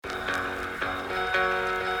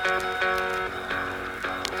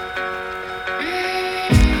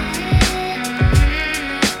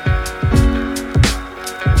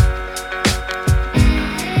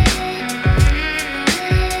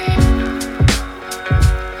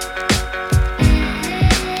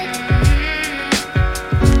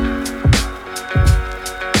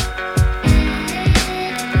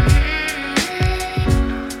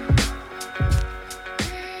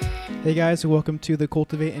Hey guys, welcome to the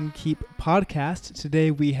Cultivate and Keep podcast.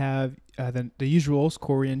 Today we have the usuals,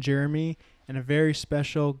 Corey and Jeremy, and a very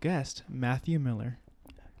special guest, Matthew Miller.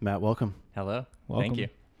 Matt, welcome. Hello. Welcome. Thank you.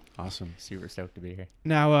 Awesome. Super stoked to be here.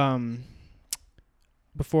 Now,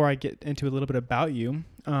 before I get into a little bit about you,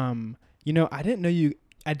 I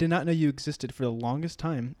did not know you existed for the longest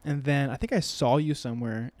time, and then I think I saw you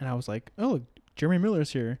somewhere, and I was like, "Oh, Jeremy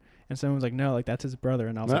Miller's here." And someone was like, "No, like that's his brother,"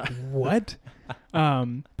 and I was like, "What?"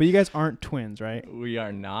 But you guys aren't twins, right? We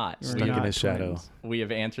are not. We're Stuck not in his shadow. twins. We have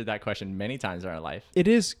answered that question many times in our life. It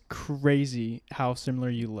is crazy how similar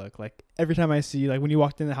you look. Like every time I see you, like when you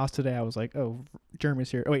walked in the house today, I was like, "Oh, Jeremy's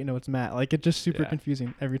here." Oh wait, no, it's Matt. Like it's just super Yeah.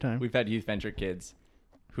 confusing every time. We've had youth venture kids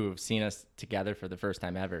who have seen us together for the first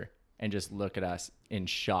time ever and just look at us in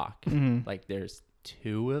shock. Mhm. Like there's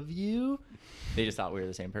two of you. They just thought we were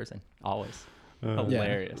the same person. Always. Yeah.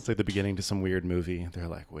 Hilarious. It's like the beginning to some weird movie. They're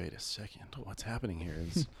like, wait a second, what's happening here?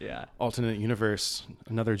 It's Yeah. alternate universe.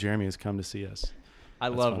 Another Jeremy has come to see us. I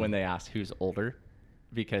That's love funny. when they ask who's older,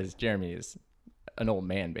 because Jeremy is an old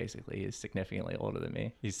man, basically. He's significantly older than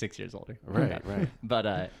me. He's 6 years older. Right, right. But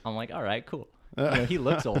I'm like, all right, cool. He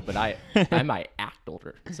looks old, but I might act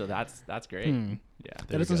older. So that's great. Hmm. Yeah. That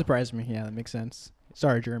There you doesn't go. surprise me. Yeah, that makes sense.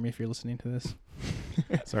 Sorry, Jeremy, if you're listening to this.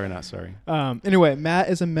 Sorry, not sorry. Anyway, Matt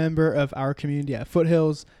is a member of our community at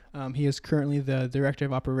Foothills. He is currently the director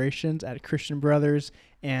of operations at Christian Brothers,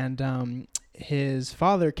 and his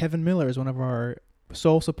father, Kevin Miller, is one of our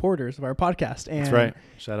sole supporters of our podcast. And, That's right.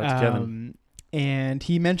 Shout out to Kevin. And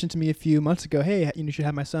he mentioned to me a few months ago, "Hey, you should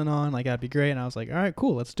have my son on. Like that'd be great." And I was like, "All right,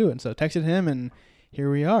 cool, let's do it." And so I texted him, and here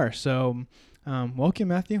we are. So, welcome,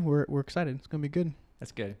 Matthew. We're excited. It's gonna be good.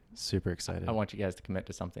 That's good. Super excited. I want you guys to commit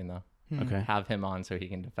to something, though. Hmm. Okay. Have him on so he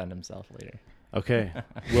can defend himself later. Okay,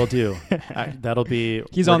 will do. That'll be.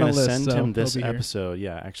 He's we're on the gonna list, Send so him this he'll be here. episode.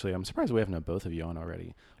 Yeah, actually, I'm surprised we haven't had both of you on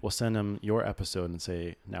already. We'll send him your episode and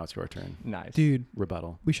say, now it's your turn. Nice. Dude,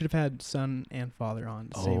 Rebuttal. we should have had son and father on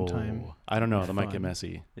at the same time. I don't know. Be That might get fun.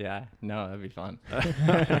 messy. Yeah. No, that'd be fun.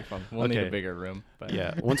 That'd be fun. We'll need Okay. a bigger room. But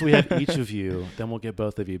Yeah. Once we have each of you, then we'll get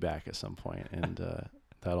both of you back at some point, and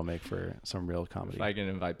that'll make for some real comedy. If I can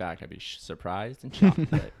invite back, I'd be surprised and shocked.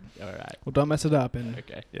 But all right. Well, don't mess it up. And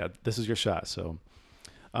Okay. Yeah, this is your shot. So,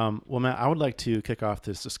 well, Matt, I would like to kick off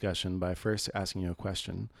this discussion by first asking you a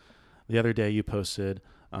question. The other day, you posted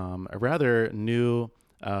a rather new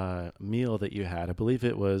meal that you had. I believe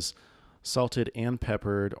it was salted and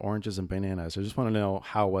peppered oranges and bananas. I just want to know,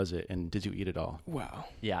 how was it, and did you eat it all? wow.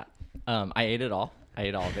 Yeah. I ate it all. I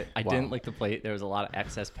ate all of it. I Wow. didn't lick the plate. There was a lot of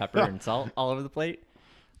excess pepper and salt all over the plate.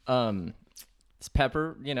 This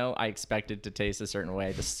pepper, I expected to taste a certain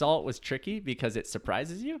way. The salt was tricky because it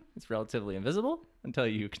surprises you. It's relatively invisible until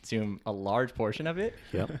you consume a large portion of it.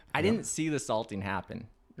 Yep. I didn't see the salting happen,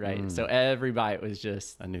 right? Mm. So every bite was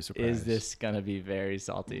just, A new surprise. is this going to be very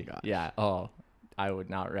salty? Gosh. Yeah. Oh, I would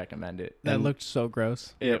not recommend it. That And- looked so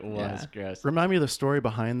gross. It was gross. Remind me of the story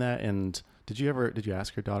behind that, and did you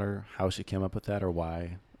ask your daughter how she came up with that, or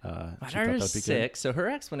why? My she thought daughter's that'd be sick, so her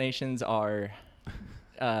explanations are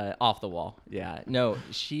off the wall. Yeah. No,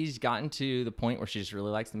 she's gotten to the point where she just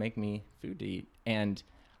really likes to make me food to eat. And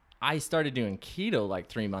I started doing keto like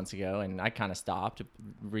 3 months ago, and I kind of stopped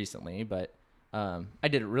recently, but I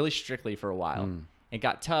did it really strictly for a while. It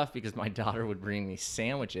got tough because my daughter would bring me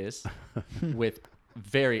sandwiches with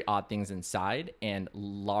very odd things inside and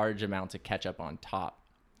large amounts of ketchup on top.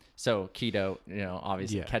 So keto,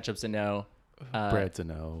 obviously Yeah. ketchup's a no. Bread's a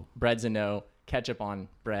no. Bread's a no. Ketchup on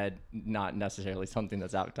bread, not necessarily something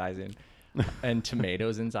that's appetizing. And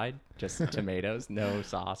tomatoes inside, just tomatoes, no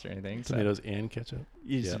sauce or anything. So Tomatoes and ketchup.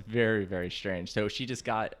 it's Yeah. very, very strange. So she just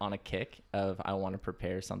got on a kick of, I want to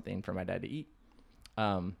prepare something for my dad to eat.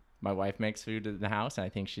 My wife makes food in the house, and I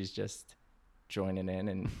think she's just joining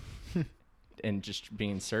in and just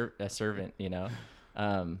being a servant,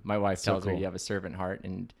 My wife So tells her cool. you have a servant heart,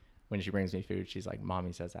 and when she brings me food, she's like,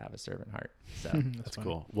 "Mommy says I have a servant heart." So That's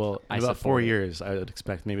cool. Well, I in about 4 support it. years, I would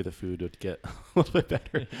expect maybe the food would get a little bit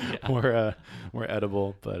better, more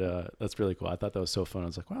edible. But that's really cool. I thought that was so fun. I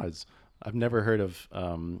was like, wow, I've never heard of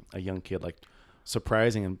a young kid like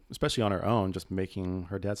surprising, and especially on her own, just making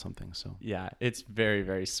her dad something. So yeah, it's very,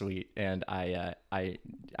 very sweet, and I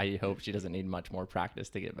hope she doesn't need much more practice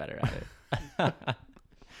to get better at it.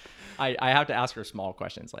 I have to ask her small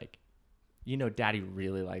questions like, Daddy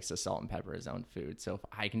really likes to salt and pepper his own food, so if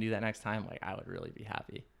I can do that next time, like I would really be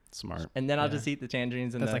happy. smart. And then I'll Yeah. just eat the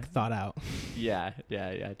tangerines and That's like thought out. yeah.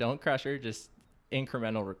 Don't crush her, just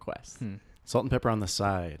incremental requests. Salt and pepper on the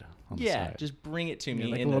side. Yeah, just bring it to Yeah, me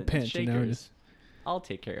like a in little the pinch, shakers. just I'll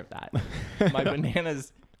take care of that. My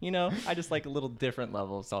bananas, I just like a little different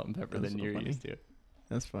level of salt and pepper That's than so you're funny. used to.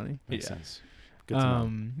 That's funny. Makes Yeah. sense. Good to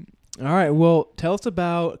know. All right. Well, tell us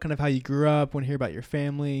about kind of how you grew up. Want to hear about your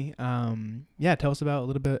family. Yeah, tell us about a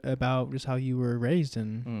little bit about just how you were raised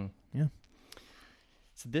and yeah.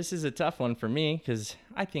 So this is a tough one for me because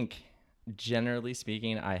I think, generally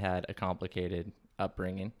speaking, I had a complicated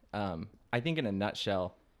upbringing. I think in a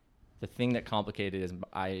nutshell, the thing that complicated is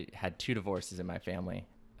I had 2 divorces in my family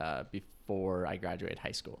before I graduated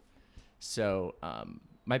high school. So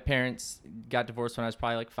my parents got divorced when I was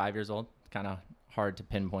probably like 5 years old. Kind of hard to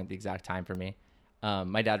pinpoint the exact time for me.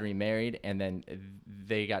 My dad remarried, and then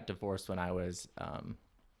they got divorced when I was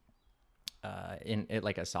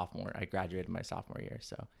like a sophomore. I graduated my sophomore year.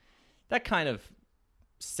 So that kind of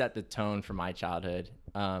set the tone for my childhood.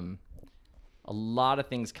 A lot of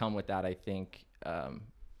things come with that, I think.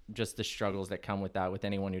 Just the struggles that come with that with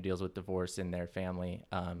anyone who deals with divorce in their family.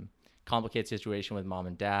 Complicated situation with mom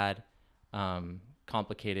and dad.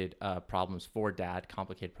 Complicated problems for dad.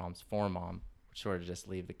 Complicated problems for mom. Which sort of just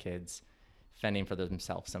leave the kids fending for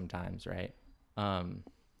themselves sometimes, right?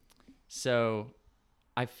 So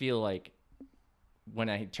I feel like when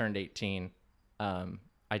I turned 18,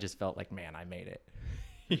 I just felt like, man, I made it.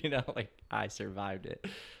 Like I survived it.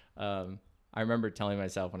 I remember telling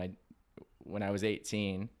myself when I was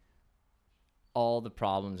 18, all the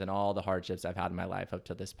problems and all the hardships I've had in my life up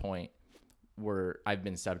to this point I've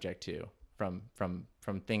been subject to from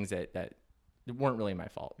things that weren't really my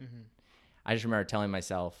fault. Mm-hmm. I just remember telling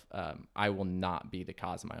myself, I will not be the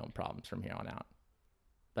cause of my own problems from here on out.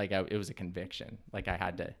 Like it was a conviction. Like I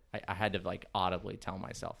had to like audibly tell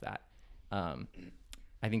myself that.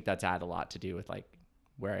 I think that's had a lot to do with like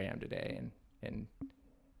where I am today and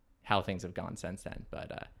how things have gone since then.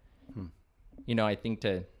 But, I think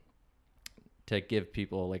to give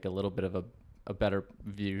people like a little bit of a better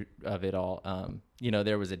view of it all,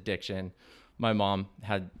 there was addiction. My mom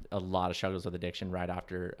had a lot of struggles with addiction right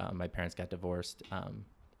after my parents got divorced.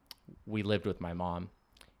 We lived with my mom,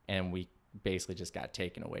 and we basically just got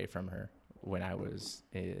taken away from her when I was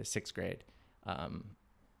in 6th grade. And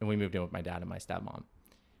we moved in with my dad and my stepmom.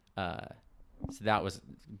 So that was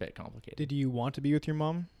a bit complicated. Did you want to be with your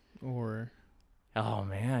mom or? Oh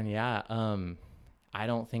man. Yeah. I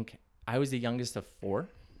don't think I was the youngest of 4.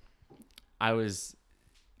 I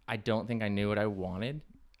don't think I knew what I wanted.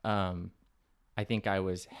 I think I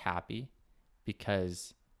was happy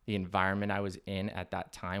because the environment I was in at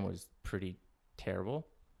that time was pretty terrible.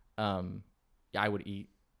 I would eat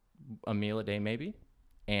a meal a day maybe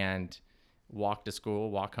and walk to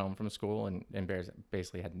school, walk home from school, and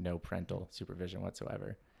basically had no parental supervision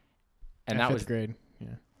whatsoever. And that was 5th grade.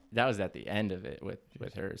 Yeah. That was at the end of it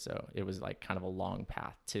with her. So it was like kind of a long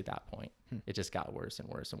path to that point. It just got worse and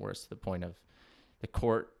worse and worse to the point of the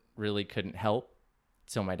court really couldn't help.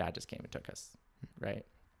 So my dad just came and took us. Right.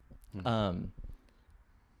 I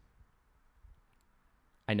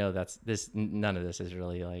know none of this is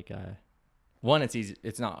really like, 1,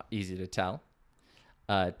 it's not easy to tell.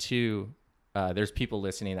 2, there's people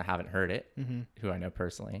listening that haven't heard it, who I know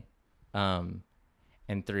personally. And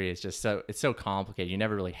 3, it's so complicated. You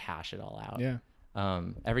never really hash it all out. Yeah.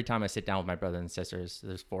 Every time I sit down with my brothers and sisters,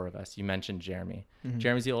 there's 4 of us. You mentioned Jeremy.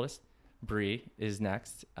 Jeremy's the oldest. Bree is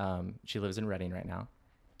next. She lives in Reading right now.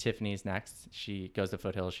 Tiffany's next. She goes to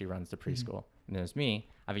Foothills. She runs the preschool. And there's me.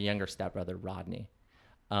 I have a younger stepbrother, Rodney.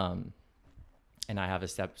 And I have a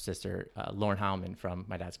stepsister, Lauren Howman, from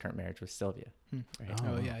my dad's current marriage with Sylvia. Right.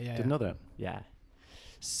 Oh, yeah. Didn't know that. Yeah.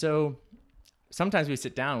 So sometimes we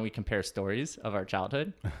sit down and we compare stories of our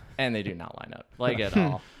childhood, and they do not line up, like at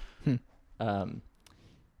all.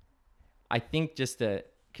 I think just to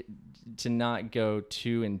not go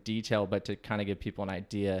too in detail, but to kind of give people an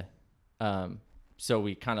idea. So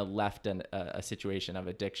we kind of left a situation of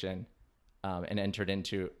addiction and entered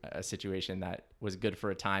into a situation that was good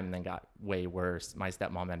for a time and then got way worse. My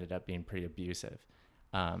stepmom ended up being pretty abusive,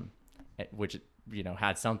 which,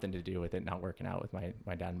 had something to do with it not working out with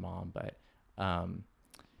my dad and mom. But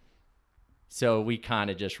so we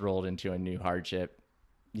kind of just rolled into a new hardship,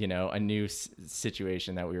 a new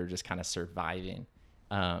situation that we were just kind of surviving.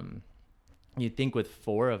 You'd think with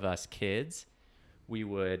 4 of us kids, we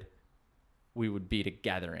would be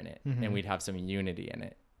together in it, and we'd have some unity in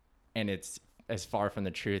it. And it's as far from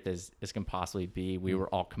the truth as can possibly be. We were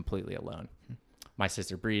all completely alone. My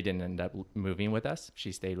sister Bree didn't end up moving with us.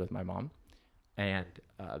 She stayed with my mom. And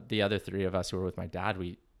the other 3 of us who were with my dad,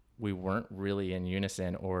 we weren't really in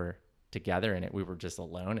unison or together in it. We were just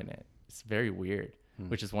alone in it. It's very weird,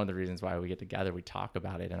 which is one of the reasons why we get together. We talk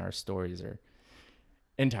about it, and our stories are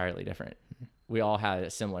entirely different. We all had a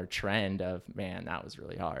similar trend of, man, that was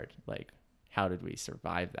really hard. Like, how did we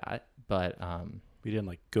survive that? But We didn't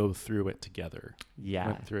like go through it together. Yeah.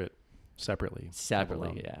 Went through it separately. Separately.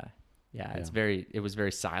 alone. Yeah. It was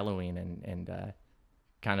very siloing and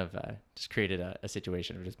kind of just created a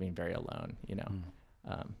situation of just being very alone, you know?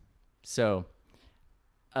 So,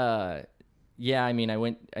 yeah, I mean,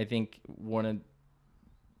 I think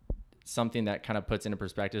something that kind of puts into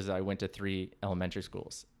perspective is I went to 3 elementary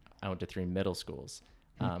schools. I went to 3 middle schools.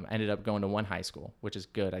 I ended up going to 1 high school, which is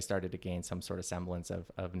good. I started to gain some sort of semblance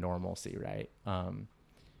of normalcy, right?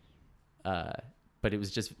 But it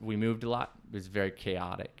was just, we moved a lot. It was very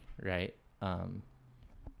chaotic, right? I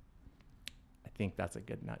think that's a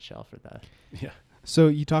good nutshell for that. Yeah. So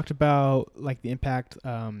you talked about like the impact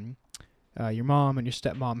your mom and your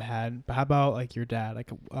stepmom had, but how about like your dad?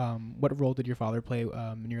 Like, what role did your father play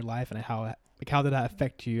in your life, and how did that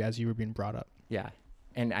affect you as you were being brought up? Yeah,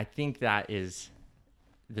 and I think that is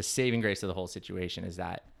the saving grace of the whole situation is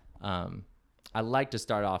that I like to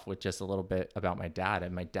start off with just a little bit about my dad.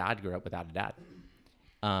 And my dad grew up without a dad,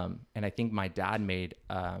 and I think my dad made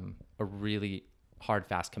a really hard,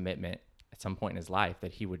 fast commitment at some point in his life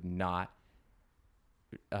that he would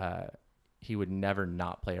never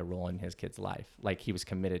not play a role in his kid's life. Like he was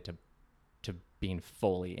committed to being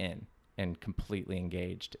fully in and completely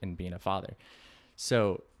engaged in being a father.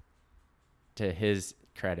 So to his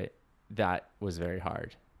credit, that was very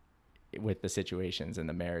hard with the situations and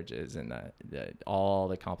the marriages and the all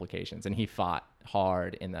the complications. And he fought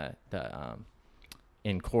hard in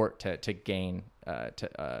in court to gain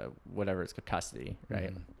whatever it's called, custody,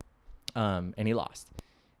 right? And he lost.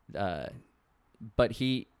 But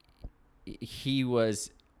he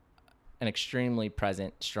was an extremely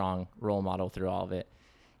present, strong role model through all of it.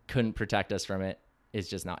 Couldn't protect us from it. It's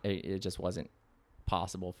just not. It just wasn't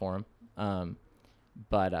possible for him.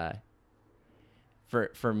 But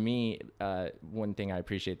for me, one thing I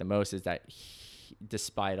appreciate the most is that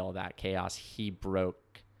despite all that chaos, he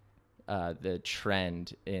broke the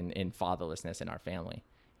trend in fatherlessness in our family.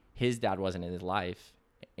 His dad wasn't in his life,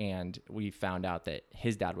 and we found out that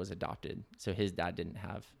his dad was adopted, so his dad didn't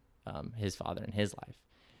have his father in his life.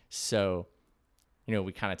 So,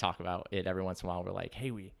 we kind of talk about it every once in a while. We're like,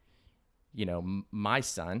 hey, my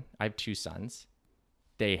son, I have 2 sons.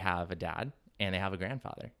 They have a dad and they have a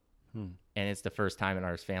grandfather. And it's the first time in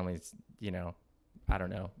our family's, I don't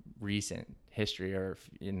know, recent history or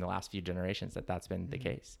in the last few generations that's been the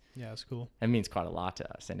case. Yeah, that's cool. It means quite a lot to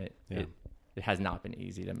us, and it has not been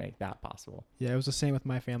easy to make that possible. Yeah, it was the same with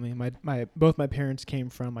my family. Both my parents came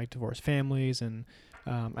from like divorced families, and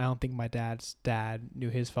I don't think my dad's dad knew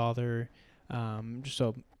his father.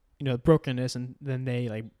 So brokenness, and then they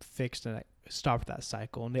like fixed and like, stopped that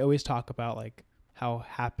cycle. And they always talk about like how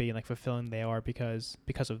happy and like fulfilling they are because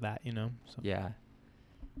of that. So. Yeah,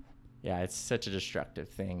 it's such a destructive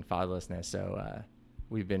thing, fatherlessness. So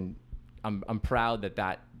I'm proud that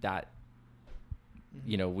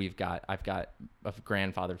I've got a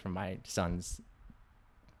grandfather from my sons,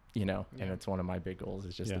 and it's one of my big goals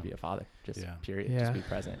is just to be a father, period, just be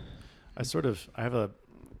present. I have a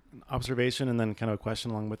observation and then kind of a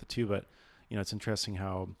question along with it too, but it's interesting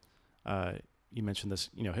how you mentioned this,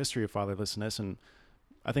 history of fatherlessness. And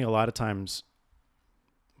I think a lot of times,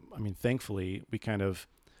 thankfully we kind of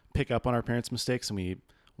pick up on our parents' mistakes and we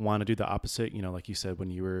want to do the opposite. Like you said,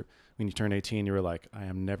 when you turned 18, you were like, I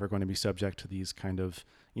am never going to be subject to these kind of,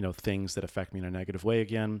 things that affect me in a negative way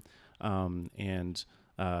again.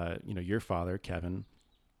 Your father, Kevin,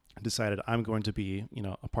 decided I'm going to be,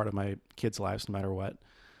 a part of my kids' lives no matter what.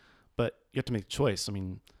 But you have to make a choice.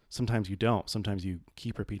 Sometimes you don't. Sometimes you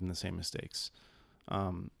keep repeating the same mistakes.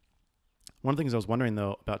 One of the things I was wondering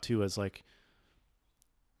though about too is like,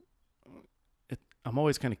 I'm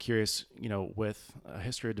always kind of curious, with a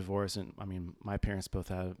history of divorce, and my parents both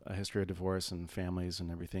have a history of divorce and families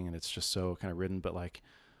and everything, and it's just so kind of ridden. But like,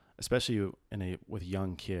 especially with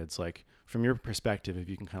young kids, like from your perspective, if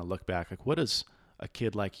you can kind of look back, like what does a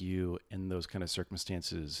kid like you in those kind of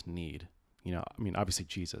circumstances need? Obviously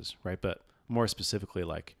Jesus, right? But more specifically,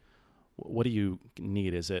 like, what do you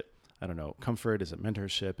need? Is it, I don't know, comfort? Is it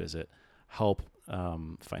mentorship? Is it help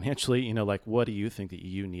financially? Like, what do you think that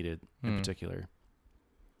you needed in particular?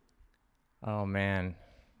 Oh man,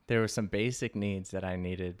 there were some basic needs that I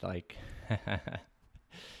needed. Like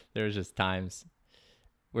there was just times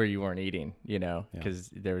where you weren't eating, because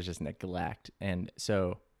there was just neglect. And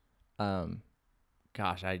so,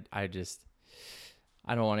 gosh, I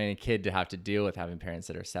don't want any kid to have to deal with having parents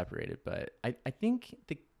that are separated, but I think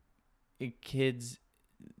the kids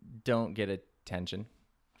don't get attention.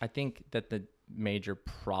 I think that the major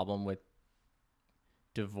problem with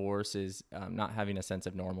divorce is not having a sense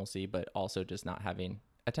of normalcy, but also just not having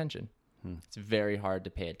attention. It's very hard to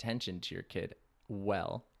pay attention to your kid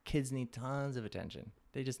well, kids need tons of attention.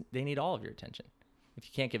 They need all of your attention. If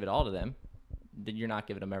you can't give it all to them, then you're not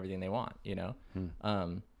giving them everything they want, you know?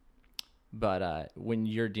 But when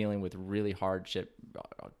you're dealing with really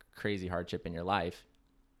crazy hardship in your life,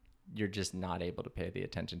 you're just not able to pay the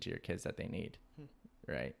attention to your kids that they need.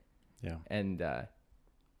 Right. Yeah. And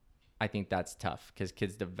I think that's tough because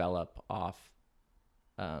kids develop off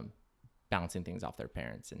bouncing things off their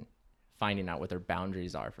parents and finding out what their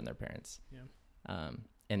boundaries are from their parents. Yeah.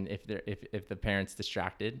 And if the parent's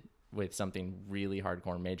distracted with something really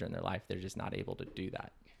hardcore and major in their life, they're just not able to do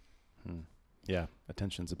that. Yeah,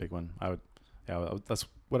 attention's a big one. That's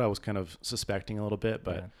what I was kind of suspecting a little bit,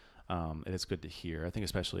 but it is good to hear. I think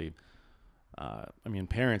especially,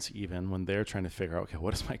 parents, even when they're trying to figure out, okay,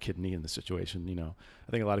 what does my kid need in this situation? You know,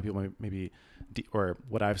 I think a lot of people maybe, or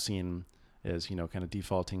what I've seen is, you know, kind of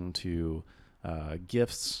defaulting to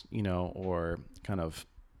gifts, you know, or kind of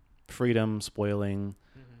freedom, spoiling.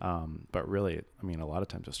 But really, I mean, a lot of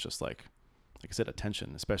times it's just like I said,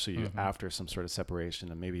 attention, especially after some sort of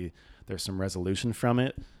separation and maybe there's some resolution from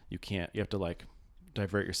it. You have to like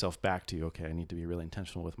divert yourself back to, okay, I need to be really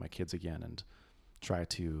intentional with my kids again and try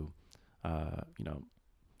to,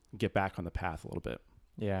 get back on the path a little bit.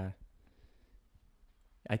 Yeah.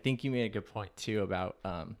 I think you made a good point too about,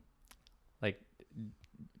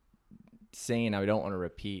 saying I don't want to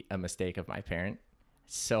repeat a mistake of my parent.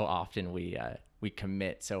 So often we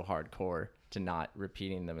commit so hardcore to not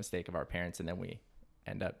repeating the mistake of our parents, and then we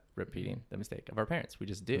end up repeating the mistake of our parents. We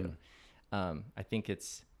just do. I think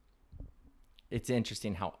it's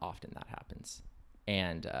interesting how often that happens.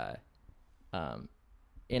 And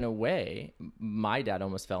in a way, my dad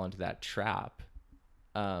almost fell into that trap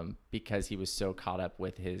because he was so caught up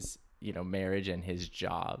with his, marriage and his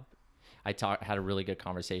job. I had a really good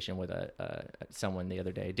conversation with someone the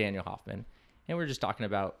other day, Daniel Hoffman, and we were just talking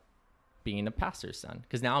about being a pastor's son,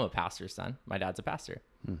 because now I'm a pastor's son. My dad's a pastor.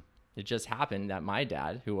 It just happened that my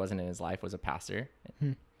dad, who wasn't in his life, was a pastor,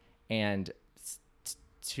 and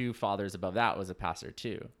two fathers above that was a pastor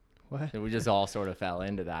too. What? So we just all sort of fell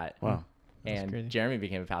into that. Wow. And crazy. Jeremy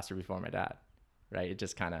became a pastor before my dad, right? It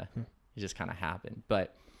just kind of happened.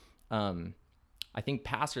 But I think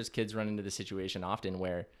pastors' kids run into the situation often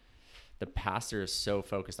where the pastor is so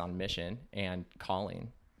focused on mission and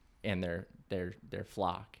calling and their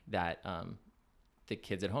flock that the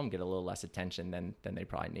kids at home get a little less attention than they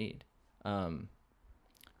probably need.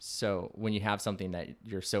 So when you have something that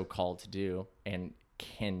you're so called to do and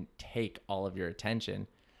can take all of your attention,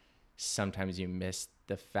 sometimes you miss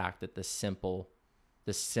the fact that the simple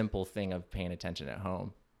thing of paying attention at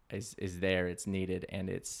home is there, it's needed, and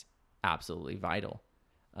it's absolutely vital.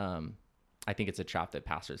 I think it's a trap that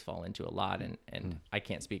pastors fall into a lot, and I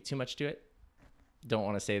can't speak too much to it. Don't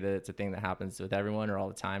want to say that it's a thing that happens with everyone or all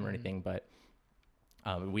the time or anything, but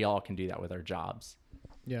we all can do that with our jobs.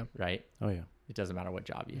 Yeah. Right? Oh, yeah. It doesn't matter what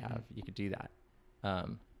job you have. You could do that.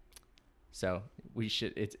 So we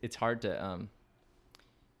should, it's hard to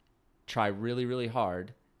try really, really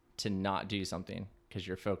hard to not do something because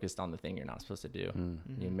you're focused on the thing you're not supposed to do.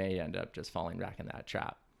 You may end up just falling back in that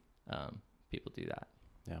trap. People do that.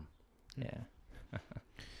 Yeah. Yeah.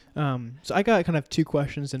 So I got kind of two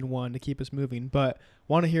questions in one to keep us moving, but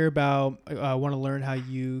want to hear about, want to learn how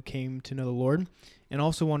you came to know the Lord, and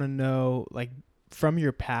also want to know, like, from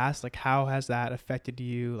your past, like, how has that affected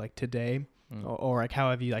you, like, today, or like, how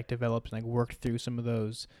have you, like, developed and, like, worked through some of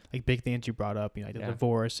those, like, big things you brought up, like the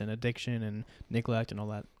divorce and addiction and neglect and all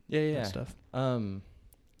that, that stuff.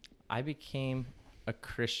 I became a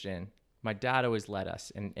Christian. My dad always led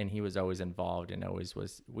us, and he was always involved and always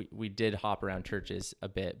was. We did hop around churches a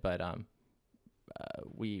bit, but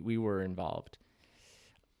we were involved.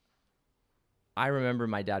 I remember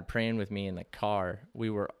my dad praying with me in the car. We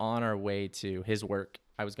were on our way to his work.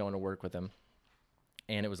 I was going to work with him,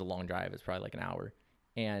 and it was a long drive. It was probably like an hour,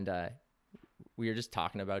 and we were just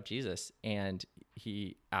talking about Jesus. And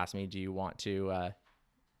he asked me, "Do you want to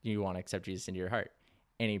accept Jesus into your heart?"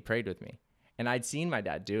 And he prayed with me. And I'd seen my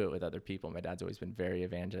dad do it with other people. My dad's always been very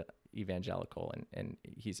evangelical, and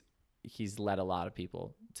he's led a lot of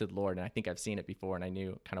people to the Lord. And I think I've seen it before, and I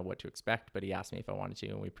knew kind of what to expect. But he asked me if I wanted to,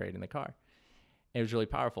 and we prayed in the car. It was really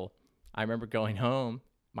powerful. I remember going home.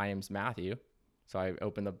 My name's Matthew, so I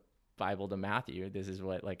opened the Bible to Matthew. This is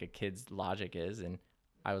what like a kid's logic is, and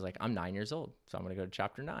I was like, I'm 9 years old, so I'm going to go to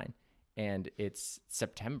chapter 9, and it's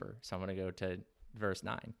September, so I'm going to go to verse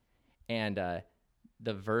 9, and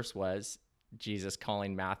the verse was Jesus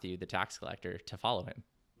calling Matthew, the tax collector, to follow him.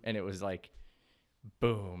 And it was like,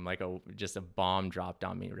 boom, like just a bomb dropped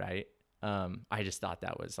on me, right? I just thought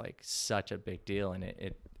that was like such a big deal.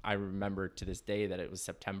 And I remember to this day that it was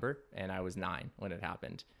September and I was 9 when it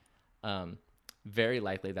happened. Very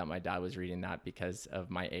likely that my dad was reading that because of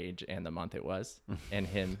my age and the month it was and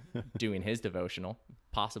him doing his devotional.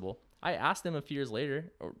 Possible. I asked him a few years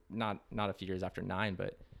later, or not a few years after 9,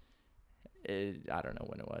 but I don't know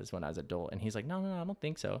when it was, when I was adult. And he's like, no, I don't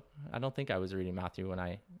think so. I don't think I was reading Matthew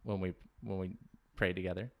when we prayed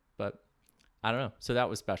together, but I don't know. So that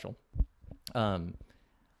was special.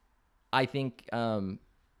 I think,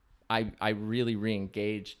 I really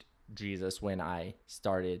re-engaged Jesus when I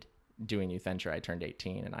started doing youth venture. I turned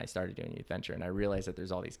 18 and I started doing youth venture, and I realized that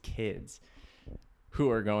there's all these kids who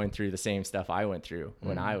are going through the same stuff I went through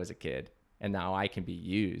when I was a kid, and now I can be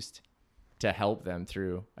used to help them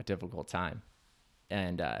through a difficult time.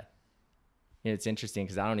 And it's interesting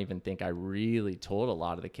because I don't even think I really told a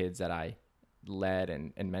lot of the kids that I led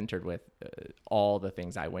and mentored with all the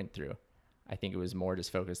things I went through. I think it was more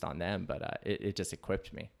just focused on them, but it just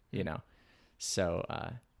equipped me, So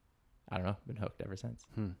I don't know, been hooked ever since.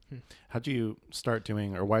 How'd you start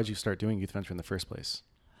doing, or why did you start doing youth venture in the first place?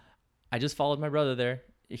 I just followed my brother there.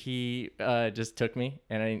 He just took me,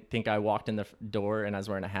 and I think I walked in the door and I was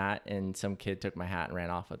wearing a hat, and some kid took my hat and ran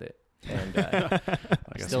off with it. And I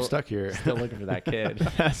guess I'm stuck here. Still looking for that kid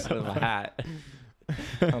with my hat.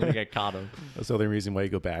 I don't think I caught him. That's the only reason why you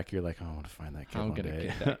go back. You're like, oh, I want to find that kid. I'm going to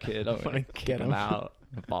get that kid. I'm going to get him out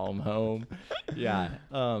and follow him home. Yeah.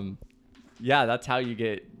 Yeah, that's how you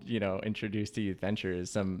get, introduced to youth venture, is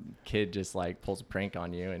some kid just like pulls a prank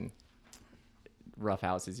on you and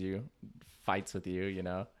roughhouses you, fights with you,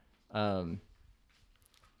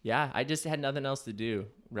 Yeah, I just had nothing else to do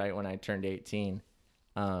right when I turned 18.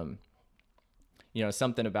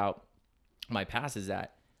 Something about my past is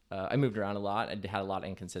that I moved around a lot. I had a lot of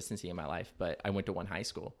inconsistency in my life, but I went to one high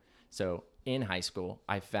school. So in high school,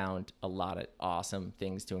 I found a lot of awesome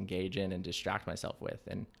things to engage in and distract myself with.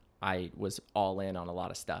 And I was all in on a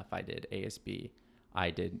lot of stuff. I did ASB.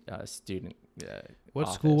 I did student. What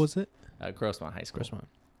office. school was it? Grossmont High School. Grossmont.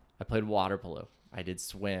 I played water polo. I did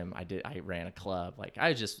swim. I ran a club. Like,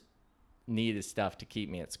 I just needed stuff to keep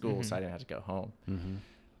me at school so I didn't have to go home.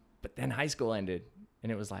 But then high school ended,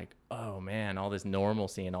 and it was like, oh man, all this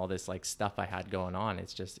normalcy and all this like stuff I had going on,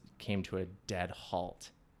 it's just came to a dead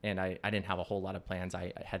halt. And I didn't have a whole lot of plans.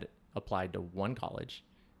 I had applied to one college,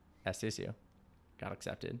 SDSU, got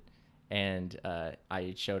accepted. And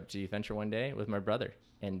I showed up to youth venture one day with my brother,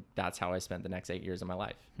 and that's how I spent the next 8 years of my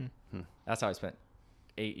life. That's how I spent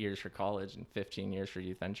 8 years for college and 15 years for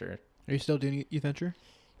youth venture. Are you still doing youth venture?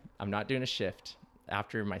 I'm not doing a shift.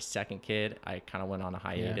 After my second kid, I kind of went on a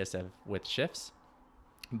hiatus with shifts,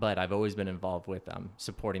 but I've always been involved with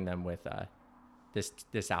supporting them with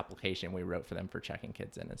this application we wrote for them for checking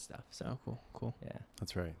kids in and stuff. So cool. Yeah,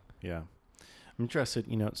 that's right. Yeah, I'm interested.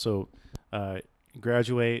 So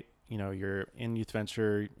graduate. You're in youth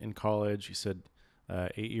venture in college. You said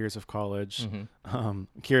 8 years of college.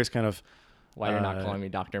 Curious, kind of why you're not calling me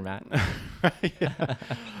Dr. Matt.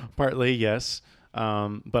 Partly, yes.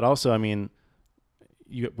 But also, I mean,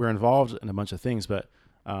 we're involved in a bunch of things, but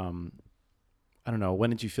I don't know, when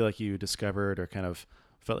did you feel like you discovered or kind of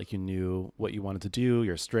felt like you knew what you wanted to do,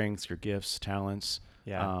 your strengths, your gifts, talents,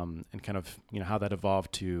 and kind of, how that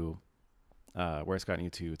evolved to where it's gotten you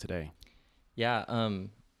to today? Yeah.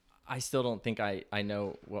 I still don't think I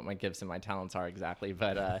know what my gifts and my talents are exactly,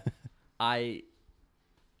 but I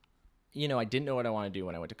didn't know what I wanted to do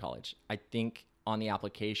when I went to college. I think on the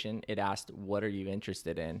application, it asked, what are you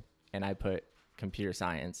interested in? And I put computer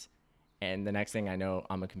science. And the next thing I know,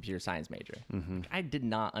 I'm a computer science major. I did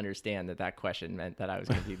not understand that question meant that I was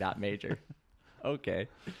going to be that major. Okay.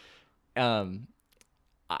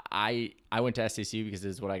 I went to SDSU because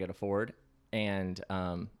this is what I could afford. And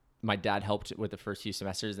my dad helped with the first few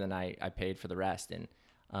semesters, and I paid for the rest.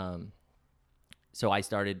 And so I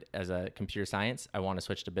started as a computer science. I want to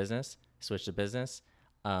switch to business.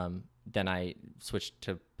 Then I switched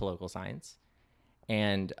to political science.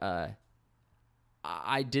 And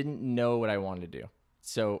I didn't know what I wanted to do.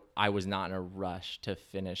 So I was not in a rush to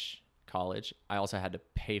finish college. I also had to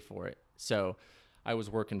pay for it. So I was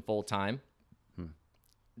working full time.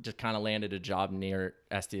 Just kind of landed a job near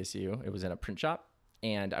SDSU. It was in a print shop,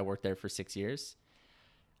 and I worked there for 6 years.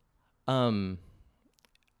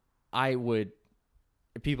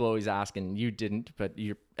 People always ask, and you didn't, but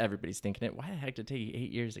everybody's thinking it. Why the heck did it take you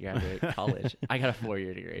 8 years to graduate college? I got a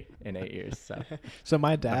 4-year degree in 8 years. So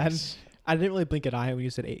my dad, I didn't really blink an eye when you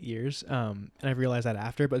said 8 years, and I realized that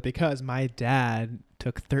after, but because my dad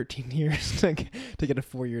took 13 years to get a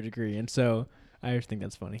 4-year degree, and so I just think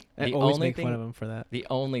that's funny. I The always only make fun thing- of him for that. The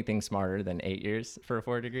only thing smarter than 8 years for a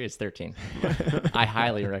 4 degree is 13. I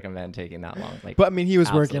highly recommend taking that long. Like, But I mean, he was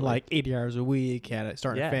working Absolutely. like 80 hours a week, had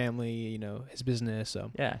starting Yeah. a family, you know, his business.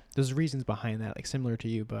 So yeah, there's reasons behind that, like similar to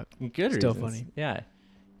you, but good Still reasons. funny.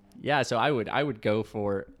 Yeah. So I would go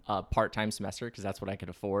for a part-time semester because that's what I could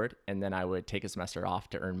afford, and then I would take a semester off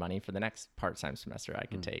to earn money for the next part-time semester I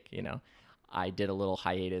could take. You know, I did a little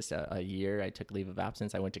hiatus a year. I took leave of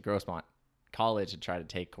absence. I went to Grossmont College to try to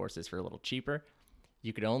take courses for a little cheaper.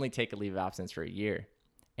 You could only take a leave of absence for a year,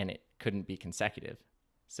 and it couldn't be consecutive.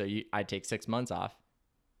 So I'd take 6 months off,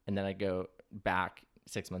 and then I'd go back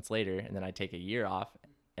 6 months later, and then I'd take a year off,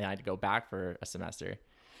 and I'd go back for a semester.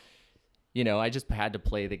 You know, I just had to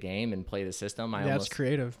play the game and play the system. that's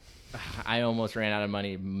creative. I almost ran out of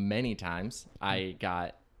money many times. I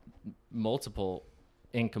got multiple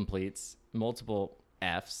incompletes, multiple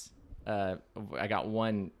Fs. I got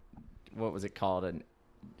one, what was it called?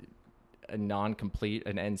 A non-complete,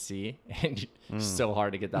 an NC. And it's so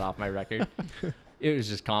hard to get that off my record. It was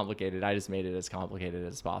just complicated. I just made it as complicated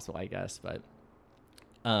as possible, I guess. But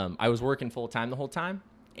I was working full time the whole time.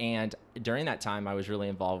 And during that time, I was really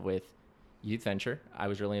involved with Youth Venture. I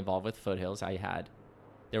was really involved with Foothills.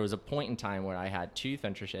 There was a point in time where I had 2 Youth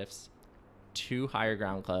Venture shifts, 2 higher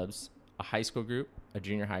ground clubs, a high school group, a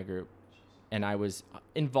junior high group, and I was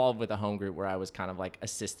involved with a home group where I was kind of like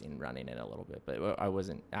assisting running it a little bit, but I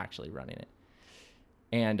wasn't actually running it.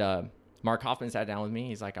 And Mark Hoffman sat down with me.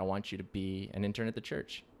 He's like, I want you to be an intern at the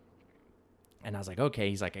church. And I was like, okay.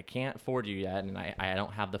 He's like, I can't afford you yet, and I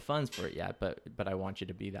don't have the funds for it yet, but I want you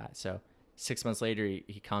to be that. So 6 months later,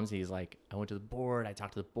 he comes. He's like, I went to the board. I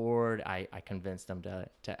talked to the board. I convinced them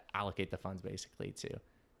to allocate the funds basically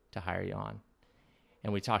to hire you on.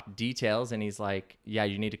 And we talked details, and he's like, yeah,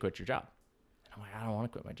 you need to quit your job. And I'm like, I don't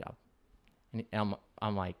want to quit my job. And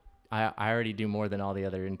I'm like, I already do more than all the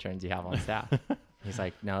other interns you have on staff. He's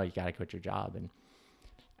like, no, you got to quit your job. And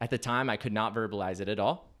at the time, I could not verbalize it at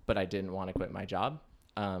all, but I didn't want to quit my job.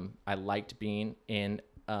 I liked being in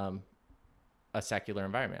a secular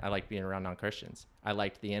environment. I liked being around non-Christians. I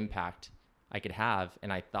liked the impact I could have,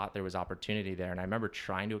 and I thought there was opportunity there. And I remember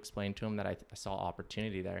trying to explain to him that I saw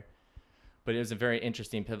opportunity there. But it was a very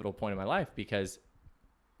interesting, pivotal point in my life because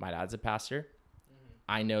my dad's a pastor.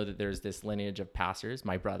 I know that there's this lineage of pastors.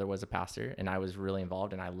 My brother was a pastor, and I was really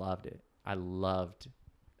involved, and I loved it. I loved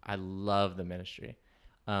the ministry.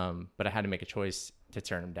 But I had to make a choice to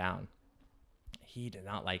turn him down. He did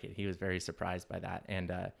not like it. He was very surprised by that.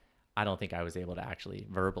 And I don't think I was able to actually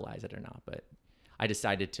verbalize it or not, but I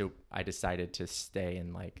decided to stay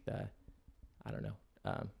in like the, I don't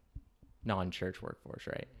know, non-church workforce,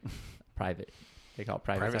 right? Private. They call it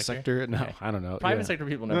private sector? No, Okay. I don't know. Private Yeah. sector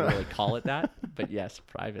people never really call it that, but yes,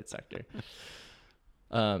 private sector.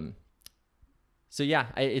 So yeah,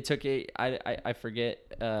 I forget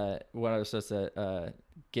what I was supposed to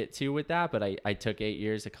get to with that, but I took 8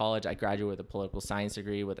 years of college. I graduated with a political science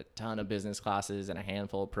degree with a ton of business classes and a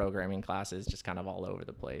handful of programming classes, just kind of all over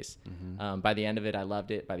the place. By the end of it, I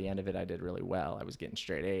loved it. By the end of it, I did really well. I was getting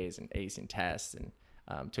straight A's and acing tests, and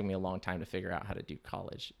took me a long time to figure out how to do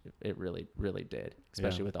college. It really, really did,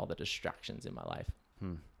 especially with all the distractions in my life.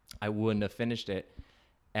 I wouldn't have finished it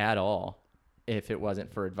at all if it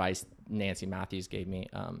wasn't for advice Nancy Matthews gave me.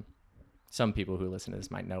 Some people who listen to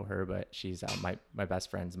this might know her, but she's my best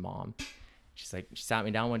friend's mom. She's like, she sat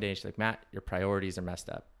me down one day and she's like, Matt, your priorities are messed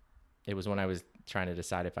up. It was when I was trying to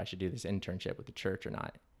decide if I should do this internship with the church or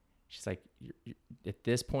not. She's like, you're, at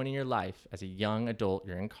this point in your life, as a young adult,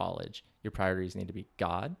 you're in college, your priorities need to be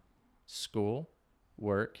God, school,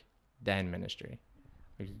 work, then ministry.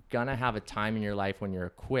 You're going to have a time in your life when you're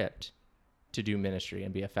equipped to do ministry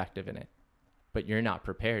and be effective in it, but you're not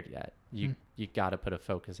prepared yet. You got to put a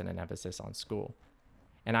focus and an emphasis on school.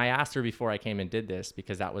 And I asked her before I came and did this,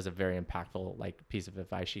 because that was a very impactful like piece of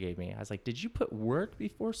advice she gave me. I was like, did you put work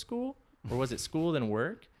before school, or was it school then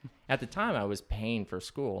work? At the time, I was paying for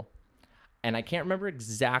school. And I can't remember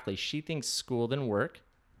exactly. She thinks school then work,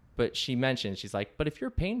 but she mentioned, she's like, but if you're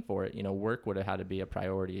paying for it, work would have had to be a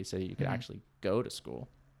priority so you could actually go to school.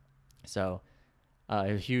 So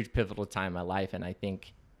a huge pivotal time in my life. And I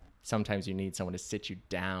think sometimes you need someone to sit you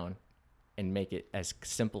down and make it as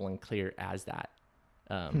simple and clear as that.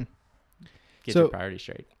 Get your priorities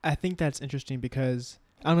straight. I think that's interesting because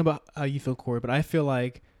I don't know about how you feel, Corey, but I feel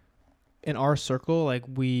like in our circle, like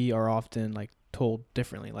we are often like told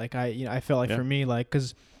differently. Like I feel like for me, like,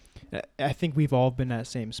 cause I think we've all been at that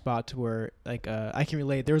same spot to where like, I can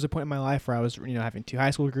relate. There was a point in my life where I was, having 2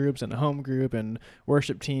 high school groups and a home group and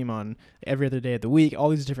worship team on every other day of the week, all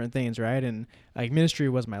these different things. Right. And like ministry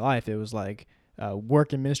was my life. It was like,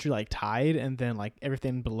 work and ministry like tied, and then like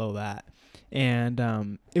everything below that.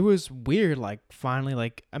 And it was weird. Like finally,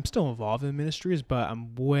 like I'm still involved in ministries, but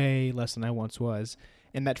I'm way less than I once was.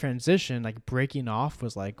 And that transition, like breaking off,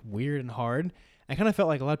 was like weird and hard. I kind of felt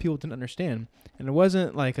like a lot of people didn't understand, and it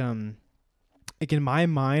wasn't like in my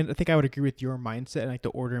mind, I think I would agree with your mindset and like the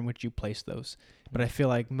order in which you place those. But I feel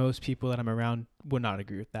like most people that I'm around would not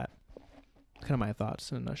agree with that. Kind of my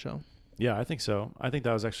thoughts in a nutshell. Yeah, I think so. I think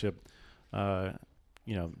that was actually,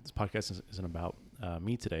 this podcast isn't about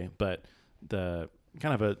me today, but the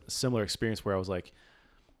kind of a similar experience where I was like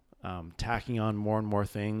tacking on more and more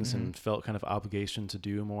things and felt kind of obligation to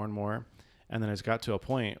do more and more. And then I just got to a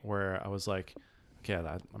point where I was like, okay,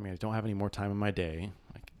 I don't have any more time in my day.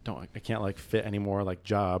 I can't like fit any more like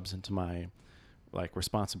jobs into my like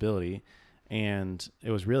responsibility. And it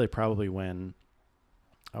was really probably when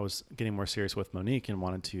I was getting more serious with Monique and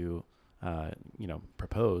wanted to,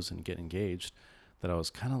 propose and get engaged, that I was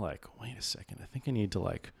kind of like, wait a second, I think I need to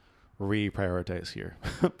like reprioritize here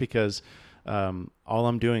because all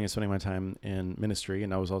I'm doing is spending my time in ministry.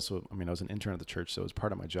 And I was an intern at the church, so it was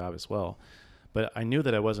part of my job as well. But I knew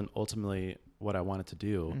that I wasn't ultimately what I wanted to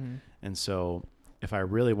do. And so if I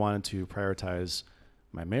really wanted to prioritize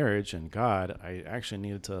my marriage and God, I actually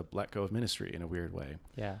needed to let go of ministry in a weird way.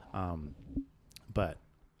 Yeah. But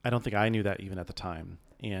I don't think I knew that even at the time.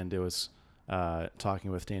 And it was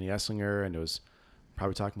talking with Danny Esslinger, and it was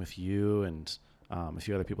probably talking with you and a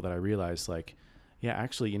few other people that I realized like, yeah,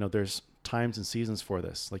 actually, there's times and seasons for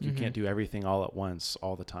this. Like you can't do everything all at once,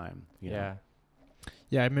 all the time. You know?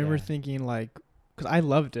 Yeah. I remember thinking like, cause I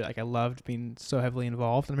loved it. Like I loved being so heavily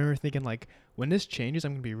involved. And I remember thinking like, when this changes,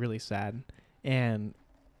 I'm going to be really sad. And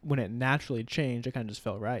when it naturally changed, it kind of just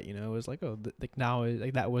felt right. It was like, now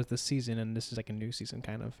like that was the season, and this is like a new season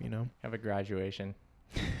kind of, Have a graduation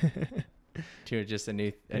to just a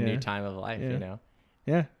new time of life,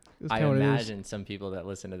 Yeah. I imagine some people that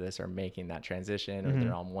listen to this are making that transition, or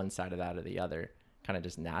they're on one side of that or the other, kind of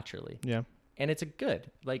just naturally. Yeah. And it's a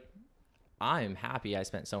good, like, I'm happy I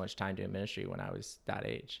spent so much time doing ministry when I was that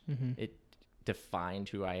age. It defined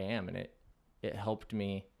who I am, and it helped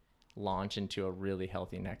me launch into a really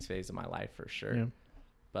healthy next phase of my life for sure. Yeah.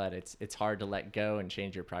 But it's hard to let go and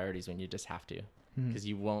change your priorities when you just have to, because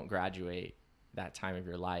you won't graduate that time of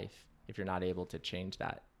your life if you're not able to change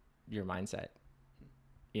your mindset.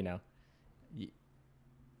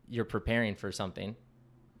 You're preparing for something.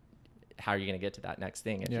 How are you going to get to that next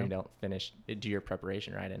thing if you don't do your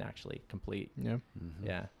preparation right and actually complete? Yeah.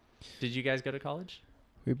 Yeah. Did you guys go to college?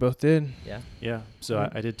 We both did. Yeah. Yeah. So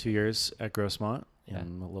I did 2 years at Grossmont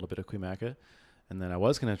and a little bit of Cuyamaca. And then I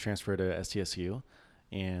was going to transfer to STSU,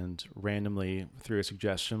 and randomly through a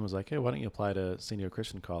suggestion was like, hey, why don't you apply to San Diego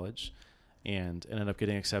Christian College? And ended up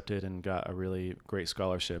getting accepted and got a really great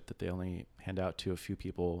scholarship that they only hand out to a few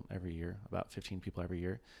people every year, about 15 people every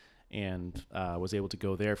year, and was able to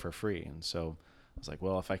go there for free. And so I was like,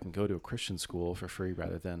 well, if I can go to a Christian school for free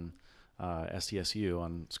rather than SDSU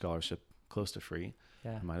on scholarship close to free,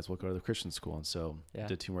 I might as well go to the Christian school. And so I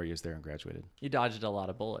did 2 more years there and graduated. You dodged a lot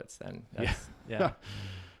of bullets then.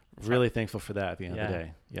 Really thankful for that at the end of the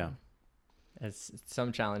day. Yeah. It's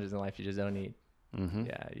some challenges in life you just don't need.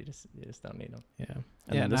 Yeah, you just don't need them. Yeah.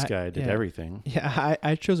 And then this guy did everything. Yeah,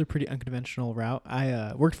 I chose a pretty unconventional route.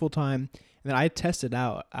 I worked full time, and then I tested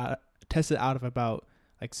out of about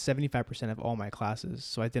like 75% of all my classes,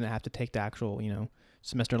 so I didn't have to take the actual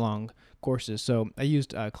semester long courses. So I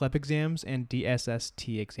used CLEP exams and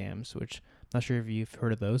DSST exams, which I'm not sure if you've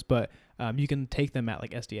heard of those, but you can take them at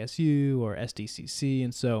like SDSU or SDCC,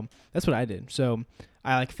 and so that's what I did. So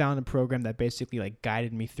I like found a program that basically like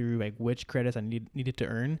guided me through like which credits I needed to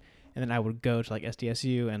earn, and then I would go to like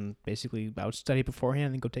SDSU and basically I would study beforehand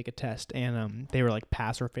and then go take a test, and they were like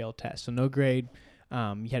pass or fail tests, so no grade.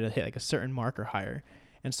 You had to hit like a certain mark or higher,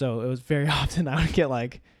 and so it was very often I would get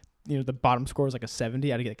like the bottom score was like a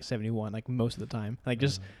 70. I'd get like a 71 like most of the time, like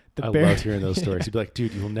just I loved hearing those stories. You'd be like,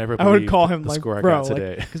 dude, you'll never believe I would call him the like, score bro, I got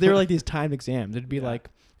today. Because they were like these timed exams. It'd be like,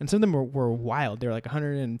 and some of them were wild. They were like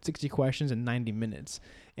 160 questions in 90 minutes.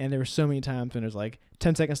 And there were so many times when there's like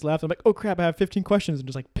 10 seconds left. I'm like, oh crap, I have 15 questions, and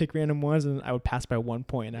just like pick random ones, and I would pass by 1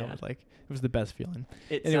 point. And I was like, it was the best feeling.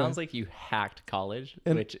 It sounds like you hacked college,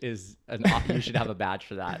 which is you should have a badge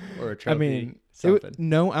for that or a trophy. I mean,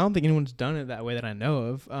 no, I don't think anyone's done it that way that I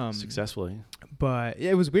know of. Successfully. But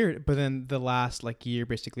it was weird. But then the last like year,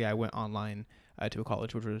 basically, I went online to a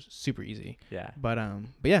college, which was super easy. Yeah. But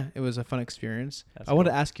yeah, it was a fun experience. I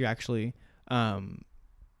wanted to ask you actually, kind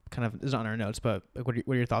of, this is on our notes, but like, what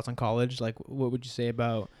are your thoughts on college? Like, what would you say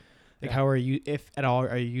about, like, how are you, if at all,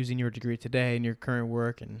 are you using your degree today in your current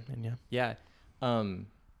work? And yeah. Yeah.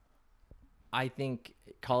 I think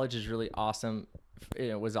college is really awesome.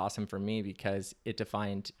 It was awesome for me because it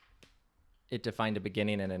defined a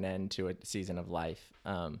beginning and an end to a season of life.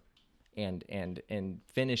 And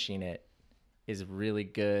finishing it is really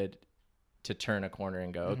good to turn a corner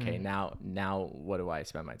and go, okay, now what do I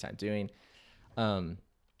spend my time doing?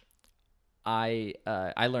 I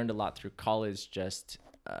learned a lot through college, just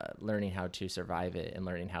learning how to survive it and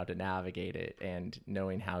learning how to navigate it and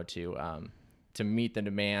knowing how to meet the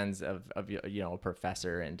demands of a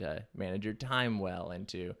professor and to manage your time well and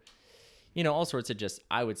to all sorts of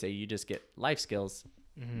I would say you just get life skills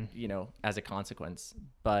as a consequence.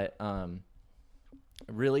 But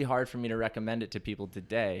really hard for me to recommend it to people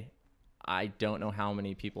today. I don't know how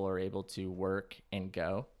many people are able to work and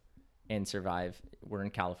go and survive. We're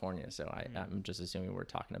in California, so I'm just assuming we're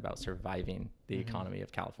talking about surviving the economy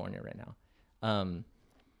of California right now.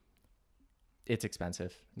 It's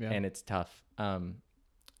expensive and it's tough.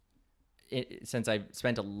 Since I've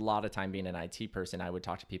spent a lot of time being an IT person, I would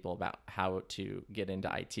talk to people about how to get into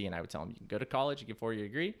IT, and I would tell them, you can go to college, you get a 4-year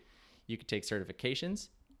degree, you could take certifications,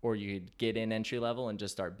 or you could get in entry level and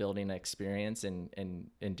just start building experience and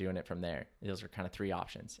doing it from there. Those are kind of 3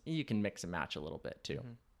 options. You can mix and match a little bit too.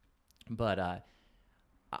 But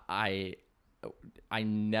I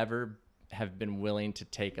never have been willing to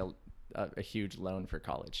take a huge loan for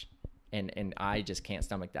college, and I just can't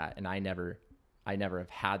stomach that, and I never have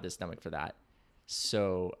had the stomach for that.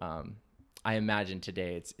 So I imagine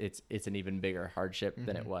today it's an even bigger hardship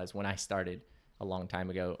than it was when I started a long time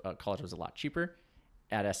ago. College was a lot cheaper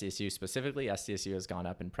at SDSU specifically. SDSU has gone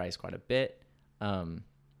up in price quite a bit.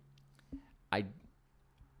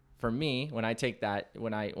 For me, when I take that,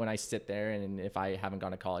 when I sit there, and if I haven't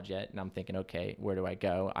gone to college yet and I'm thinking, okay, where do I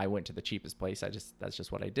go? I went to the cheapest place. That's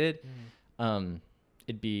just what I did.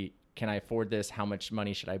 It'd be, can I afford this? How much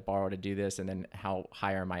money should I borrow to do this? And then how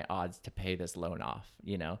high are my odds to pay this loan off,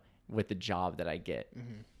 with the job that I get?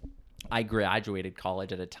 I graduated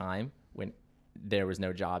college at a time when there was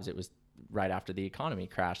no jobs. It was right after the economy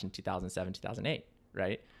crashed in 2007, 2008,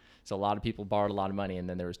 right? So a lot of people borrowed a lot of money and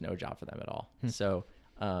then there was no job for them at all. So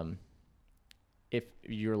if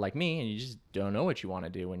you're like me and you just don't know what you want to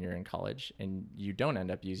do when you're in college and you don't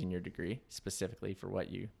end up using your degree specifically for what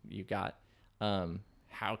you got,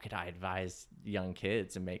 how could I advise young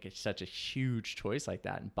kids to make such a huge choice like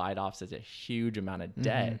that and bite off such a huge amount of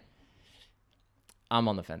debt? I'm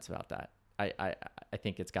on the fence about that. I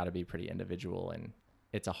think it's got to be pretty individual, and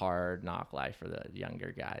it's a hard knock life for the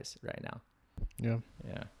younger guys right now.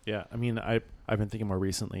 Yeah. I mean, I've been thinking more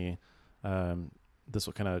recently, this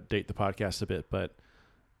will kind of date the podcast a bit, but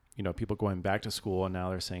people going back to school, and now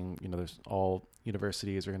they're saying, there's all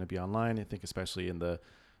universities are going to be online. I think especially in the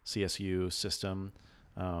CSU system,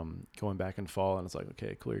 going back in fall, and it's like,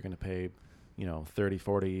 okay, cool, you're going to pay, 30,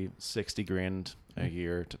 40, 60 grand a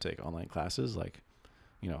year to take online classes. Like,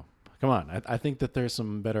 come on. I think that there's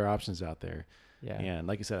some better options out there. Yeah. And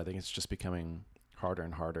like you said, I think it's just becoming harder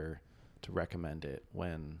and harder to recommend it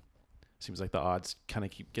when it seems like the odds kind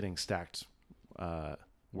of keep getting stacked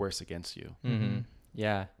worse against you.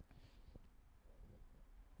 Yeah.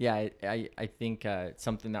 I think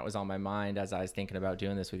something that was on my mind as I was thinking about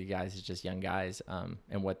doing this with you guys is just young guys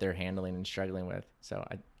and what they're handling and struggling with. So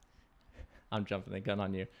I'm jumping the gun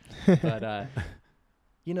on you, but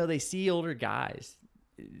they see older guys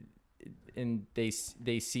and they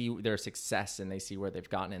see their success and they see where they've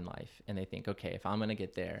gotten in life, and they think, okay, if I'm going to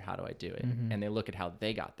get there, how do I do it? And they look at how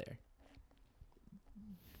they got there.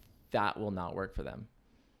 That will not work for them.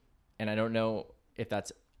 And I don't know if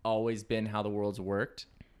that's always been how the world's worked,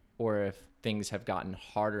 or if things have gotten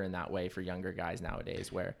harder in that way for younger guys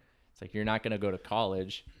nowadays, where it's like, you're not going to go to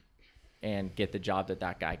college and get the job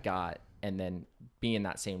that guy got and then be in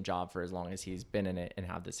that same job for as long as he's been in it and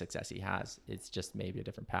have the success he has. It's just maybe a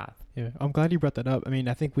different path. Yeah, I'm glad you brought that up. I mean,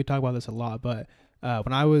 I think we talk about this a lot, but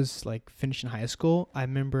when I was finishing high school, I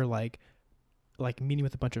remember meeting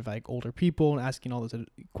with a bunch of older people and asking all those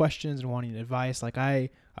questions and wanting advice. I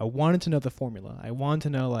wanted to know the formula. I wanted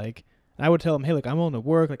to know and I would tell them, hey, look, I'm willing to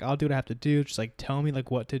work. I'll do what I have to do. Just tell me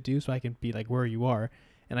what to do so I can be where you are.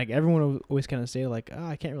 And everyone would always kind of say oh,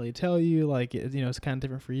 I can't really tell you. It's kind of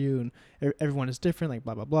different for you, and everyone is different.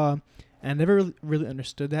 Blah blah blah. And I never really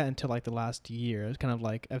understood that until the last year. It's kind of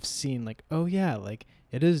I've seen oh yeah,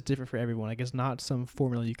 it is different for everyone. It's not some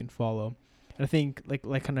formula you can follow. And I think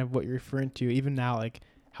kind of what you're referring to, even now,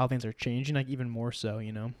 how things are changing, even more so,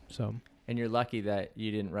 So. And you're lucky that you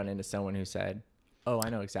didn't run into someone who said, "Oh, I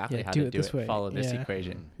know exactly how do to it do this it. way. Follow this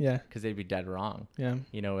equation." Yeah. Because they'd be dead wrong. Yeah.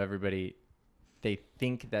 Everybody, they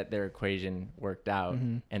think that their equation worked out,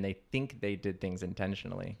 and they think they did things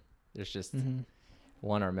intentionally. There's just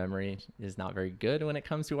one, our memory is not very good when it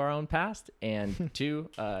comes to our own past, and two,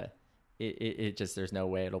 it just, there's no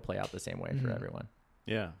way it'll play out the same way for everyone.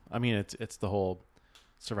 Yeah. I mean, it's the whole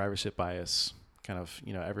survivorship bias kind of,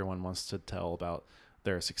 everyone wants to tell about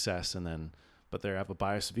their success but they have a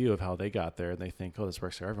biased view of how they got there, and they think, oh, this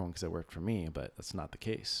works for everyone because it worked for me, but that's not the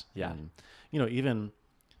case. Yeah. And, even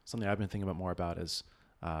something I've been thinking about more about is,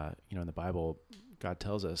 in the Bible, God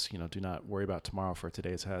tells us, do not worry about tomorrow, for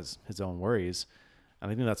today has his own worries. And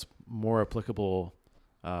I think that's more applicable,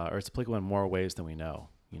 or it's applicable in more ways than we know.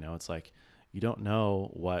 It's like, you don't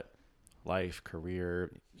know what life,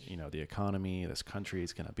 career, the economy, this country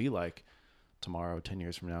is going to be like tomorrow, 10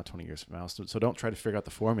 years from now, 20 years from now. So don't try to figure out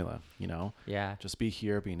the formula, Yeah. just be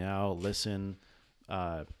here, be now, listen,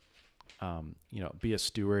 be a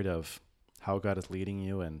steward of how God is leading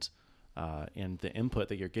you and the input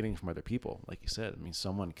that you're getting from other people. Like you said, I mean,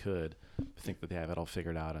 someone could think that they have it all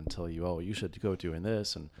figured out and tell you, oh, you should go doing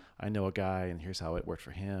this. And I know a guy and here's how it worked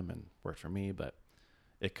for him and worked for me, but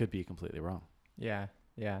it could be completely wrong. Yeah.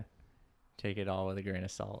 Yeah. Take it all with a grain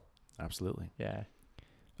of salt. Absolutely. Yeah.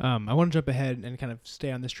 I want to jump ahead and kind of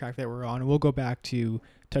stay on this track that we're on. We'll go back to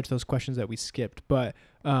touch those questions that we skipped, but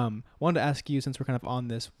wanted to ask you, since we're kind of on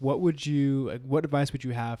this, what advice would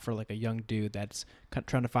you have for like a young dude that's kind of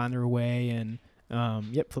trying to find their way and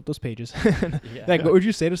flip those pages. Like, what would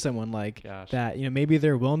you say to someone like that? Maybe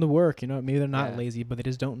they're willing to work. Maybe they're not lazy, but they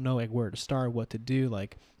just don't know like where to start, what to do.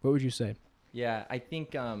 Like, what would you say? Yeah, I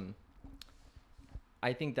think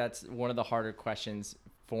that's one of the harder questions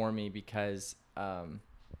for me because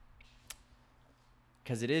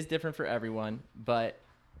it is different for everyone. But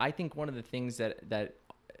I think one of the things that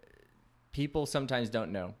people sometimes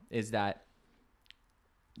don't know is that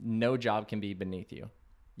no job can be beneath you.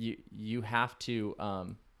 You have to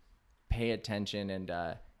pay attention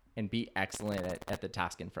and be excellent at the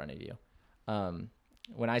task in front of you.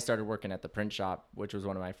 When I started working at the print shop, which was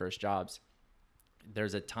one of my first jobs,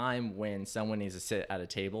 there's a time when someone needs to sit at a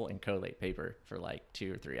table and collate paper for like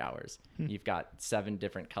 2 or 3 hours. You've got 7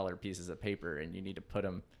 different color pieces of paper and you need to put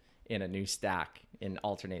them in a new stack and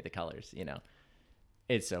alternate the colors.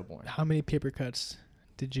 It's so boring. How many paper cuts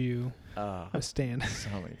did you withstand?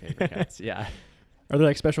 So many paper cuts. Yeah. Are there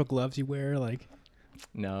like special gloves you wear? Like,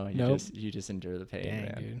 no, you just endure the pain. Dang,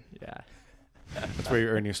 man. dude. Yeah. That's where you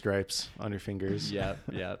earn your stripes on your fingers. Yep.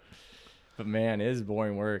 But man, it is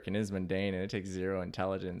boring work and it is mundane and it takes zero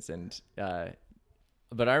intelligence. And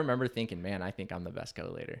but I remember thinking, man, I think I'm the best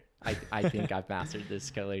collator. I think I've mastered this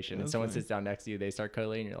collation. And someone sits down next to you, they start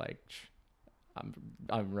collating, you're like,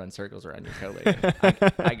 I'm run circles around your collation.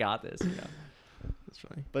 I got this. That's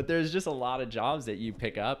funny. But there's just a lot of jobs that you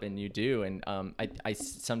pick up and you do. And I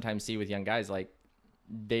sometimes see with young guys, like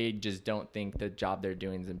they just don't think the job they're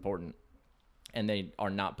doing is important and they are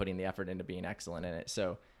not putting the effort into being excellent in it.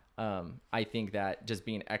 So I think that just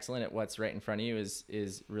being excellent at what's right in front of you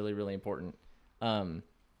is really, really important.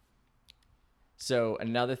 So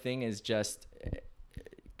another thing is just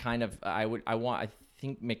kind of, I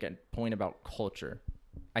think make a point about culture.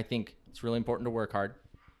 I think it's really important to work hard.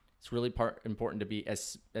 It's really important to be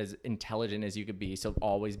as intelligent as you could be. So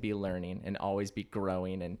always be learning and always be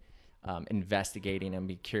growing and investigating and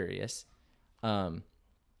be curious.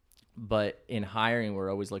 But in hiring, we're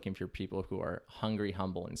always looking for people who are hungry,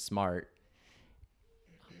 humble, and smart.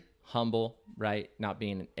 Humble, right? Not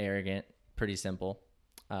being arrogant, pretty simple.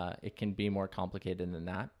 It can be more complicated than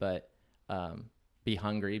that, but be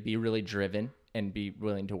hungry, be really driven, and be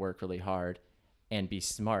willing to work really hard, and be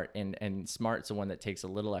smart. And smart's the one that takes a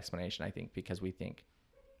little explanation, I think, because we think,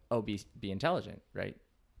 oh, be intelligent, right?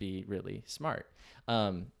 Be really smart.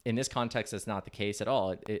 In this context, that's not the case at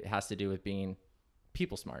all. It has to do with being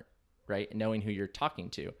people smart, right? Knowing who you're talking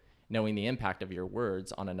to, knowing the impact of your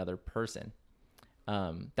words on another person.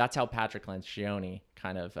 That's how Patrick Lencioni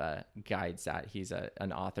kind of guides that. He's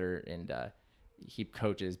an author and he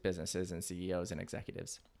coaches businesses and CEOs and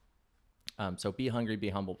executives. So be hungry, be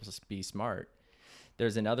humble, be smart.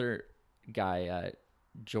 There's another guy,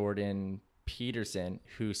 Jordan Peterson,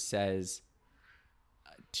 who says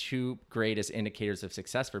 2 greatest indicators of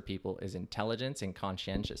success for people is intelligence and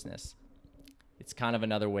conscientiousness. It's kind of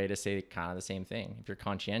another way to say kind of the same thing. If you're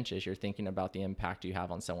conscientious, you're thinking about the impact you have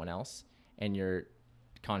on someone else, and you're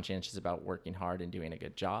conscientious about working hard and doing a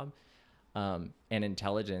good job. And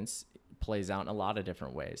intelligence plays out in a lot of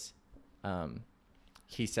different ways.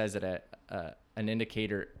 He says that an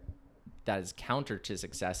indicator that is counter to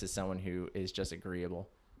success is someone who is just agreeable.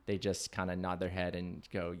 They just kind of nod their head and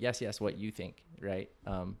go, yes, what you think, right?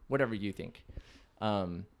 Whatever you think.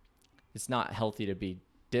 It's not healthy to be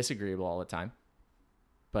disagreeable all the time,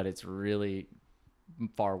 but it's really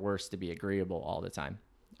far worse to be agreeable all the time.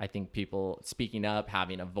 I think people speaking up,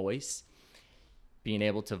 having a voice, being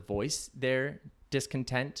able to voice their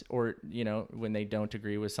discontent, or, you know, when they don't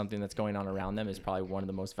agree with something that's going on around them, is probably one of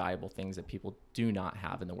the most valuable things that people do not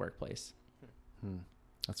have in the workplace.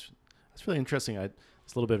 That's really interesting.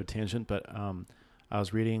 It's a little bit of a tangent, but I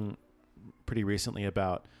was reading pretty recently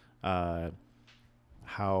about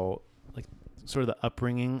how, like, sort of the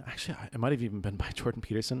upbringing. Actually, it might have even been by Jordan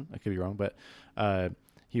Peterson. I could be wrong, but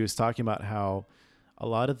he was talking about how a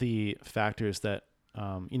lot of the factors that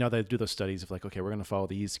you know, they do those studies of like, okay, we're going to follow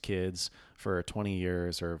these kids for 20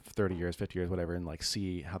 years or 30 years, 50 years, whatever, and like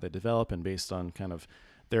see how they develop, and based on kind of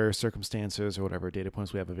their circumstances or whatever data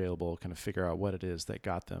points we have available, kind of figure out what it is that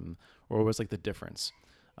got them, or what was like the difference.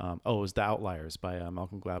 It was The Outliers by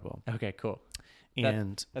Malcolm Gladwell. Okay, cool.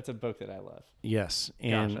 And that's a book that I love. yes,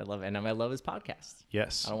 and Gosh, I love it. And I love his podcast.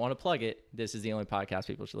 yes, I don't want to plug it. This is the only podcast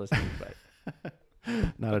people should listen to, but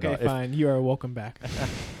not Okay, at all. fine. You are welcome back.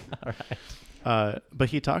 all right. But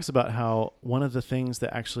he talks about how one of the things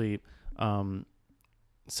that actually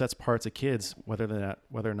sets parts of kids, whether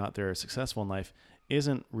or not they're successful in life,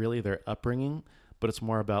 isn't really their upbringing, but it's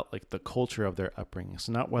more about like the culture of their upbringing.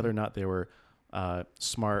 So not whether or not they were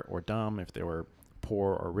smart or dumb, if they were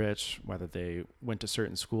poor or rich, whether they went to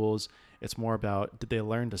certain schools. It's more about, did they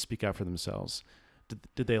learn to speak out for themselves?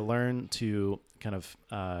 Did they learn to kind of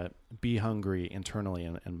be hungry internally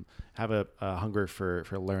and have a hunger for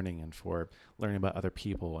learning and for learning about other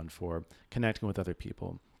people and for connecting with other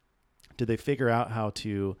people? Did they figure out how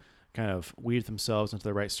to kind of weed themselves into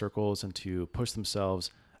the right circles and to push themselves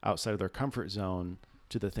outside of their comfort zone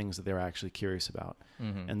to the things that they're actually curious about?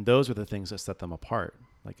 Mm-hmm. And those are the things that set them apart.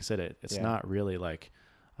 Like I said, it's Yeah. not really like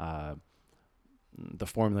the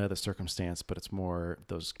formula, the circumstance, but it's more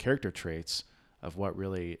those character traits of what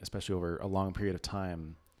really, especially over a long period of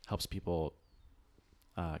time, helps people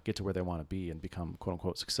get to where they want to be and become quote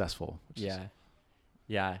unquote successful.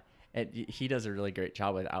 Yeah. And he does a really great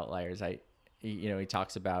job with Outliers. He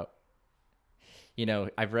talks about,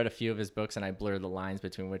 I've read a few of his books and I blur the lines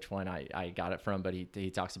between which one I got it from, but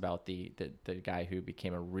he talks about the guy who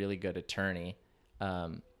became a really good attorney,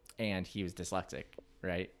 and he was dyslexic,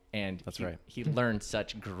 right? And That's right. He learned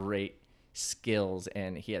such great skills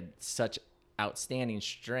and he had such outstanding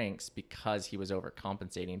strengths because he was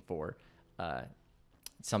overcompensating for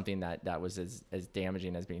something that was as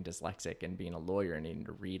damaging as being dyslexic and being a lawyer and needing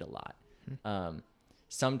to read a lot.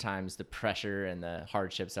 Sometimes the pressure and the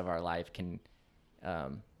hardships of our life can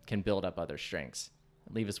build up other strengths,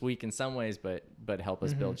 leave us weak in some ways, but help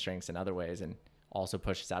us build strengths in other ways, and also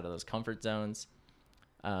push us out of those comfort zones,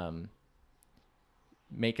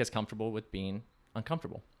 make us comfortable with being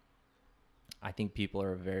uncomfortable. I think people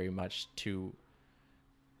are very much too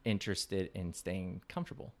interested in staying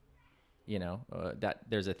comfortable. That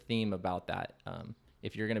there's a theme about that.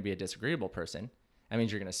 If you're going to be a disagreeable person, that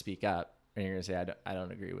means you're going to speak up and you're going to say, I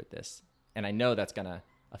don't agree with this. And I know that's going to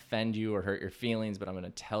offend you or hurt your feelings, but I'm going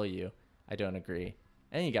to tell you I don't agree.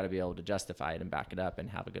 And you got to be able to justify it and back it up and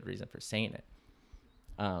have a good reason for saying it.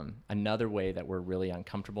 Another way that we're really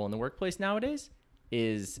uncomfortable in the workplace nowadays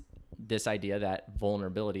is this idea that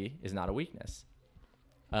vulnerability is not a weakness.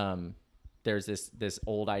 There's this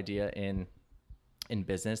old idea in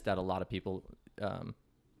business that a lot of people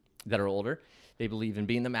that are older, they believe in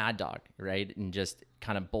being the mad dog, right? And just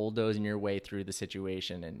kind of bulldozing your way through the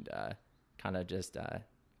situation and kind of just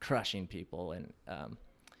crushing people. And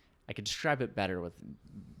I could describe it better with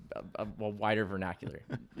a wider vernacular,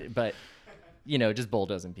 but just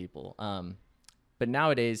bulldozing people. But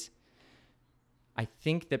nowadays, I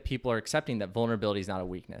think that people are accepting that vulnerability is not a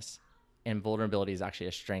weakness, and vulnerability is actually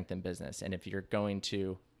a strength in business. And if you're going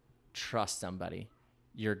to trust somebody,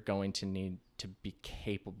 you're going to need to be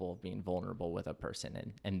capable of being vulnerable with a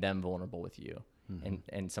person and them vulnerable with you. Mm-hmm.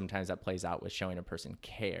 And sometimes that plays out with showing a person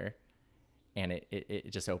care, and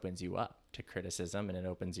it just opens you up to criticism, and it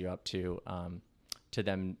opens you up to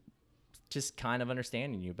them just kind of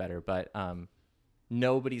understanding you better. But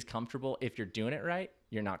nobody's comfortable. If you're doing it right,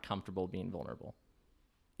 you're not comfortable being vulnerable.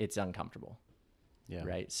 It's uncomfortable. Yeah.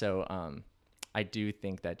 Right. So I do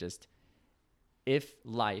think that just if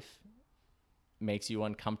life makes you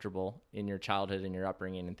uncomfortable in your childhood and your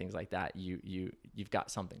upbringing and things like that, you've got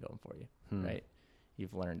something going for you, right?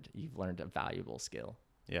 You've learned a valuable skill.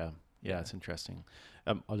 Yeah. It's interesting.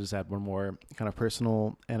 I'll just add one more kind of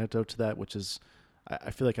personal anecdote to that, which is I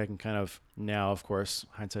feel like I can kind of now, of course,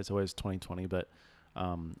 hindsight's always 20/20, but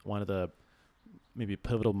one of the maybe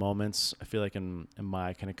pivotal moments I feel like in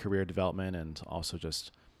my kind of career development and also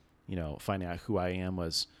just finding out who I am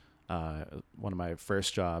was one of my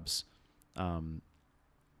first jobs out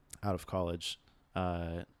of college.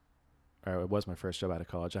 or it was my first job out of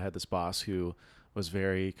college, I had this boss who was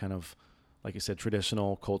very kind of, like you said,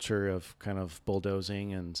 traditional culture of kind of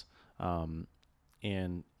bulldozing, and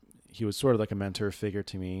he was sort of like a mentor figure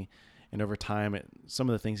to me. And over time, some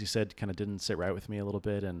of the things he said kind of didn't sit right with me a little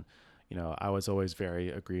bit. And, I was always very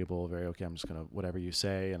agreeable, very, okay, I'm just going to, whatever you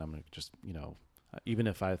say. And I'm going to just, even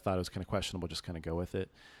if I thought it was kind of questionable, just kind of go with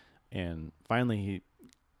it. And finally he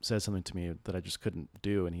said something to me that I just couldn't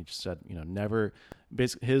do. And he just said, never,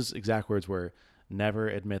 basically his exact words were, never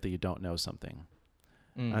admit that you don't know something.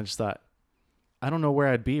 And I just thought, I don't know where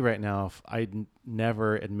I'd be right now if I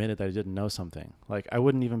never admitted that I didn't know something. Like, I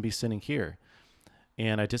wouldn't even be sitting here.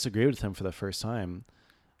 And I disagreed with him for the first time.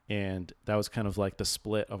 And that was kind of like the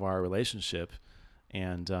split of our relationship.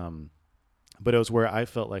 And, but it was where I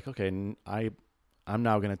felt like, okay, I'm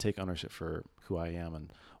now going to take ownership for who I am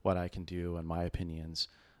and what I can do and my opinions.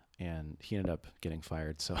 And he ended up getting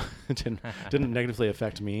fired. So it didn't negatively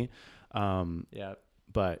affect me. Yeah.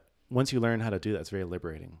 But once you learn how to do that, it's very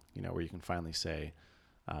liberating, where you can finally say,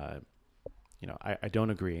 I don't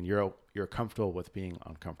agree. And you're comfortable with being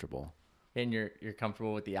uncomfortable. And you're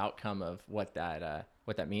comfortable with the outcome of what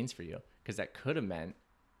that means for you. Because that could have meant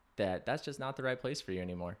that that's just not the right place for you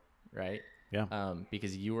anymore. Right. Yeah.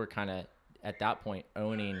 Because you were kind of at that point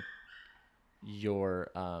owning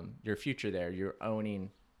your future there. You're owning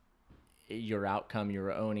your outcome.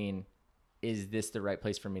 You're owning, is this the right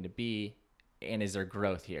place for me to be? And is there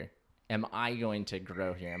growth here? Am I going to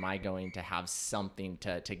grow here? Am I going to have something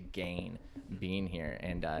to gain being here?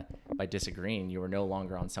 And by disagreeing, you were no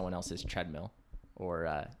longer on someone else's treadmill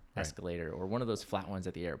or escalator or one of those flat ones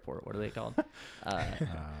at the airport. What are they called?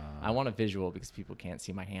 I want a visual because people can't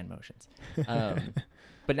see my hand motions.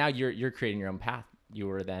 But now you're creating your own path. You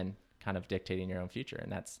were then kind of dictating your own future,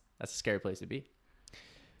 and that's a scary place to be.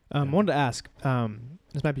 I wanted to ask,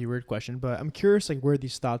 this might be a weird question, but I'm curious, like, where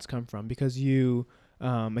these thoughts come from, because you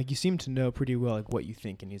seem to know pretty well, like, what you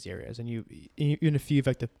think in these areas. And in a few of,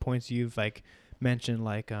 like, the points you've, like, mentioned,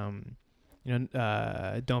 like,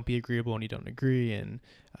 don't be agreeable when you don't agree, and,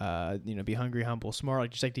 be hungry, humble, smart,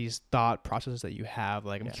 like, just, like, these thought processes that you have.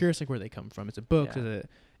 Like, I'm curious, like, where they come from. Is it books? Is it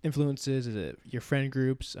influences? Is it your friend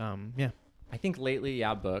groups? I think lately,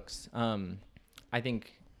 books. I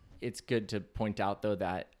think it's good to point out, though,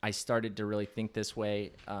 that I started to really think this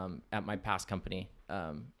way at my past company.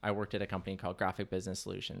 I worked at a company called Graphic Business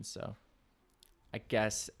Solutions. So I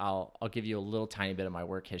guess I'll give you a little tiny bit of my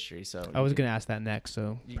work history. So I was going to ask that next.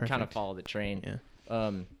 So you kind of follow the train.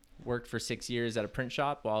 Yeah. Worked for 6 years at a print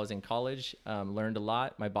shop while I was in college. Learned a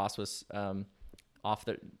lot. My boss was off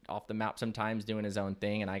the map sometimes, doing his own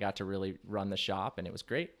thing, and I got to really run the shop, and it was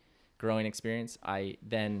great. Growing experience. I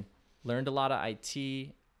then learned a lot of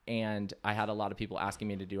IT. And I had a lot of people asking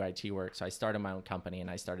me to do IT work. So I started my own company, and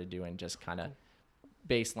I started doing just kind of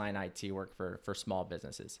baseline IT work for small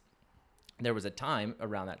businesses. There was a time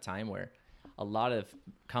around that time where a lot of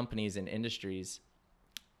companies and industries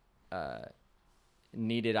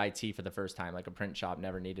needed IT for the first time. Like a print shop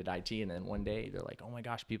never needed IT. And then one day they're like, oh my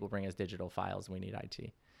gosh, people bring us digital files. We need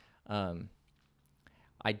IT.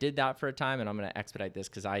 I did that for a time, and I'm going to expedite this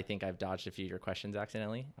because I think I've dodged a few of your questions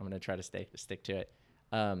accidentally. I'm going to try to stick to it.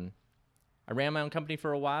 I ran my own company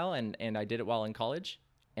for a while, and I did it while in college.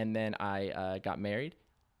 And then I got married.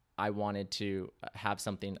 I wanted to have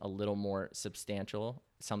something a little more substantial,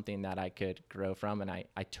 something that I could grow from. And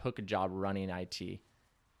I took a job running IT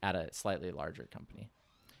at a slightly larger company,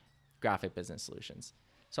 Graphic Business Solutions.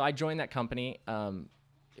 So I joined that company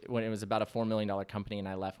when it was about a $4 million company, and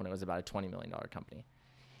I left when it was about a $20 million company.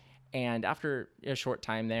 And after a short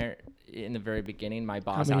time there, in the very beginning, my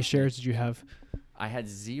boss... How many shares did you have? I had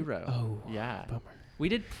 0. Oh, yeah. Bummer. We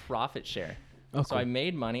did profit share. Oh, so cool. I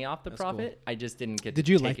made money off the profit. Cool. I just didn't get Did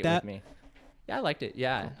to you take like it that? with me. Yeah, I liked it.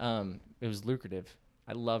 Yeah. Cool. It was lucrative.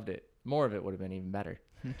 I loved it. More of it would have been even better.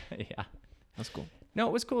 Yeah. That's cool. No,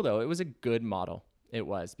 it was cool, though. It was a good model. It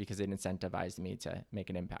was, because it incentivized me to make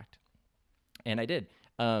an impact. And I did.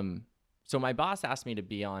 So my boss asked me to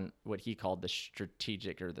be on what he called the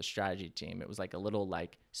strategic or the strategy team. It was like a little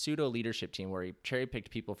like pseudo leadership team where he cherry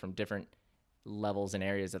picked people from different levels and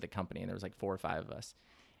areas of the company. And there was like 4 or 5 of us.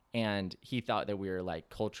 And he thought that we were like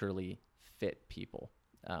culturally fit people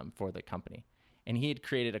for the company. And he had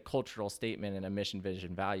created a cultural statement and a mission,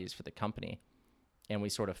 vision, values for the company. And we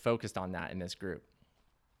sort of focused on that in this group.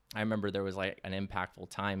 I remember there was like an impactful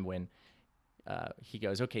time when he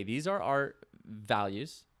goes, okay, these are our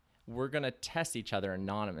values. We're going to test each other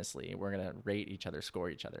anonymously. We're going to rate each other,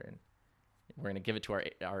 score each other. And we're going to give it to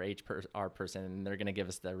our person, and they're going to give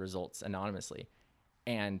us the results anonymously.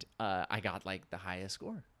 And I got like the highest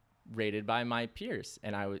score rated by my peers,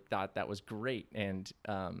 and I thought that was great. And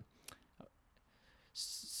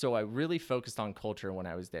so I really focused on culture when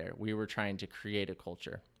I was there. We were trying to create a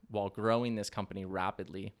culture while growing this company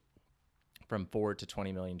rapidly from $4 to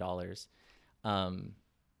 $20 million.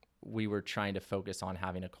 We were trying to focus on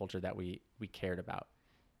having a culture that we cared about,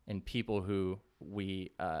 and people who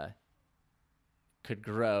we could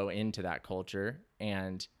grow into that culture.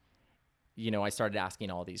 And, I started asking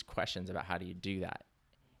all these questions about how do you do that?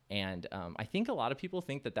 And I think a lot of people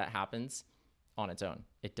think that happens on its own.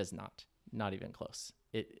 It does not even close.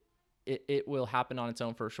 It will happen on its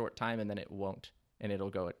own for a short time, and then it won't, and it'll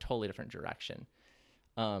go a totally different direction.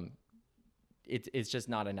 It's just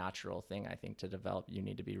not a natural thing, I think, to develop. You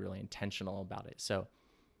need to be really intentional about it. So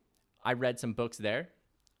I read some books there.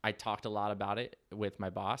 I talked a lot about it with my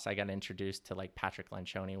boss. I got introduced to like Patrick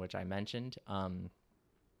Lencioni, which I mentioned.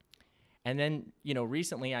 And then,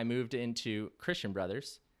 recently I moved into Christian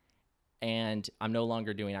Brothers, and I'm no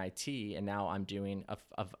longer doing IT, and now I'm doing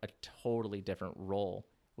a totally different role,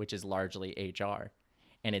 which is largely HR.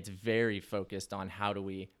 And it's very focused on how do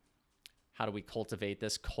we cultivate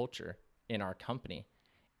this culture in our company.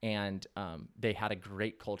 And they had a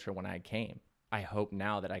great culture when I came. I hope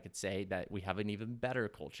now that I could say that we have an even better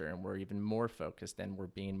culture, and we're even more focused, and we're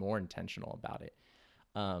being more intentional about it.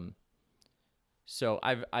 So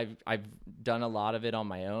I've done a lot of it on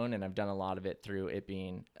my own, and I've done a lot of it through it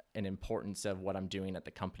being an importance of what I'm doing at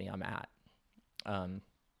the company I'm at.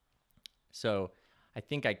 So I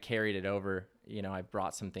think I carried it over. I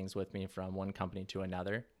brought some things with me from one company to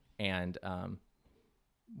another, and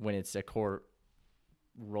when it's a core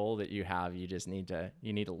role that you have, you just need to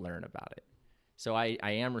learn about it. So I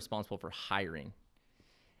am responsible for hiring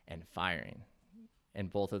and firing,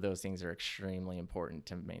 and both of those things are extremely important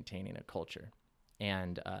to maintaining a culture.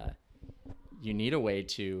 And you need a way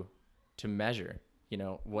to measure,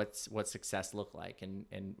 what's success look like,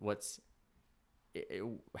 and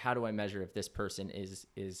how do I measure if this person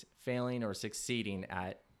is failing or succeeding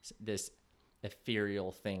at this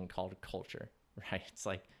ethereal thing called culture, right? It's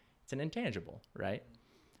an intangible, right?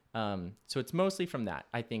 So it's mostly from that,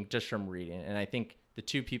 I think, just from reading. And I think the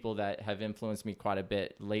two people that have influenced me quite a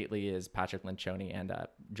bit lately is Patrick Lencioni and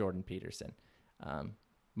Jordan Peterson.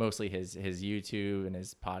 Mostly his YouTube and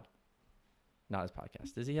not his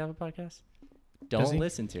podcast. Does he have a podcast? Don't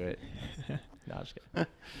listen to it. No, I'm just kidding.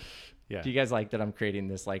 Yeah. Do you guys like that I'm creating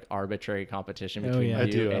this like arbitrary competition between you I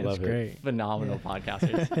do. and I love great. phenomenal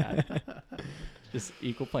podcasters? Yeah. Just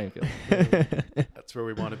equal playing field. That's where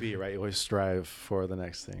we want to be, right? You always strive for the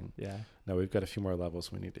next thing. Yeah. No, we've got a few more levels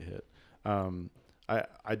we need to hit.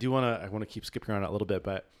 I do want to keep skipping around a little bit,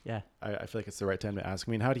 but yeah, I feel like it's the right time to ask.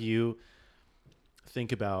 I mean, how do you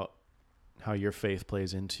think about how your faith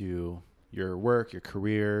plays into your work, your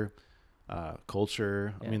career,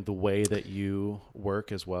 culture? Yeah. I mean, the way that you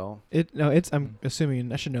work as well. I'm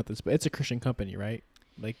assuming I should know this, but it's a Christian company, right?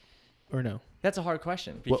 Like, or no? That's a hard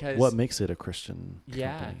question because What makes it a Christian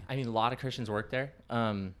company? I mean, a lot of Christians work there.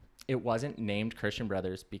 It wasn't named Christian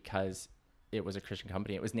Brothers because it was a Christian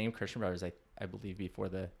company. It was named Christian Brothers, I believe, before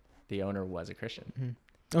the owner was a Christian.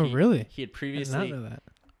 Mm-hmm. Oh, really? He had previously. I did not know that.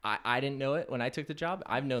 I didn't know it when I took the job.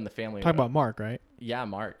 I've known the family. Talk about Mark, right? Yeah,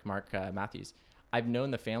 Mark Matthews. I've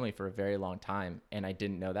known the family for a very long time, and I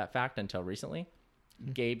didn't know that fact until recently.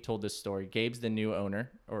 Mm-hmm. Gabe told this story. Gabe's the new owner,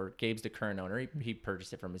 or Gabe's the current owner. He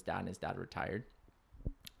purchased it from his dad, and his dad retired.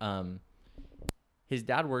 His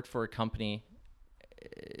dad worked for a company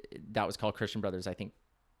that was called Christian Brothers, I think,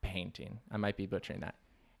 painting. I might be butchering that.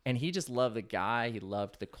 And he just loved the guy. He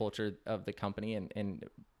loved the culture of the company. And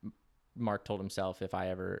Mark told himself, if I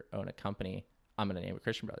ever own a company, I'm going to name it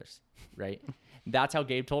Christian Brothers, right? That's how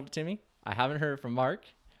Gabe told it to me. I haven't heard it from Mark,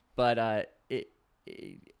 but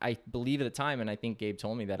I believe at the time, and I think Gabe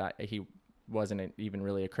told me that he wasn't even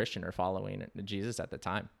really a Christian or following Jesus at the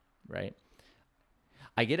time, right?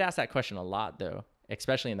 I get asked that question a lot, though,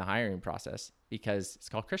 especially in the hiring process, because it's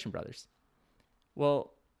called Christian Brothers.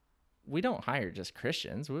 Well, we don't hire just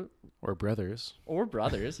Christians. Or brothers. Or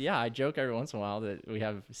brothers. Yeah, I joke every once in a while that we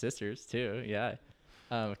have sisters, too. Yeah,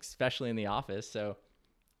 especially in the office. So,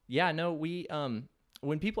 yeah, no, we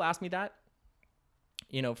when people ask me that,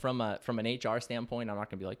 from an HR standpoint, I'm not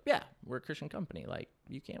going to be like, yeah, we're a Christian company. Like,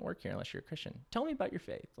 you can't work here unless you're a Christian. Tell me about your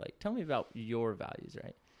faith. Like, tell me about your values,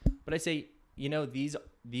 right? But I say, these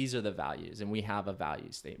are the values, and we have a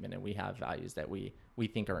value statement, and we have values that we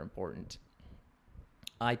think are important.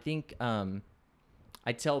 I think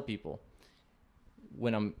I tell people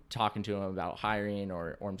when I'm talking to them about hiring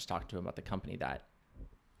or I'm just talking to them about the company that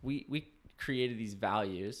we created these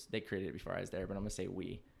values. They created it before I was there, but I'm going to say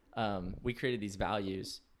we created these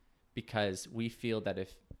values because we feel that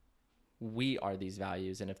we are these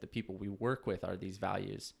values, and if the people we work with are these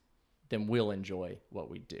values, then we'll enjoy what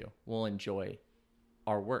we do. We'll enjoy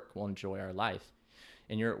our work. We'll enjoy our life.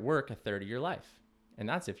 And you're at work a third of your life. And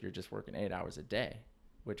that's if you're just working 8 hours a day,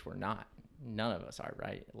 which we're not. None of us are,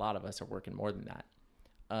 right? A lot of us are working more than that.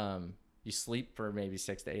 You sleep for maybe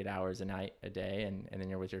 6 to 8 hours a day, and then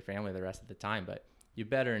you're with your family the rest of the time. But you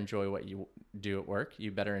better enjoy what you do at work.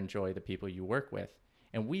 You better enjoy the people you work with.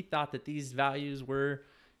 And we thought that these values were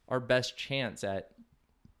our best chance at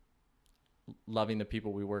loving the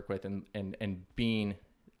people we work with and being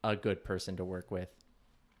a good person to work with.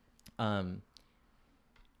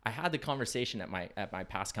 I had the conversation at my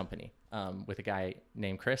past company with a guy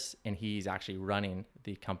named Chris, and he's actually running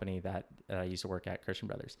the company that I used to work at, Christian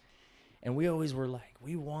Brothers. And we always were like,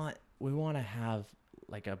 we want to have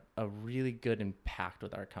like a really good impact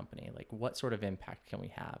with our company. Like, what sort of impact can we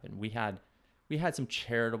have? And we had some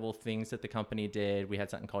charitable things that the company did. We had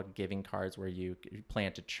something called giving cards, where you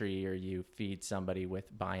plant a tree or you feed somebody with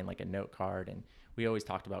buying like a note card. And we always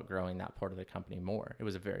talked about growing that part of the company more. It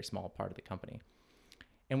was a very small part of the company.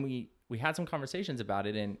 And we had some conversations about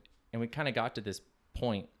it, and we kind of got to this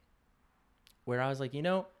point where I was like,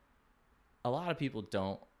 a lot of people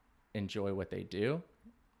don't enjoy what they do,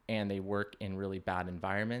 and they work in really bad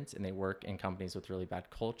environments, and they work in companies with really bad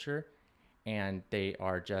culture, and they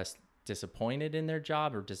are just disappointed in their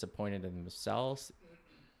job or disappointed in themselves.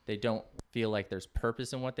 They don't feel like there's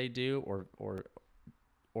purpose in what they do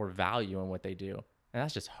or value in what they do. And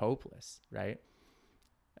that's just hopeless, right?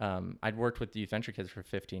 I'd worked with Youth Venture Kids for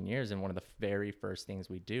 15 years, and one of the very first things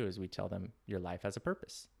we do is we tell them your life has a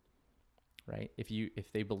purpose, right?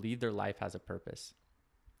 If they believe their life has a purpose,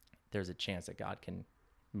 there's a chance that God can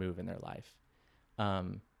move in their life.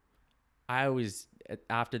 I always,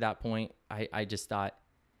 after that point, I just thought,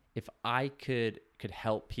 if I could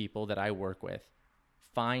help people that I work with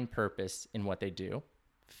find purpose in what they do,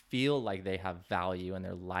 feel like they have value and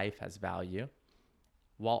their life has value,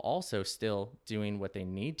 while also still doing what they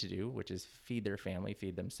need to do, which is feed their family,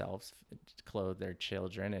 feed themselves, clothe their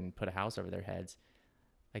children, and put a house over their heads.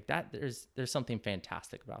 Like that, there's something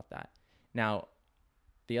fantastic about that. Now,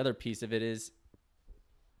 the other piece of it is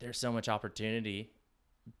there's so much opportunity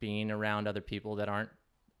being around other people that aren't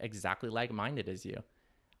exactly like-minded as you.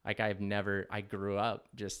 Like I grew up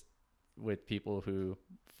just with people who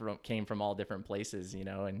came from all different places,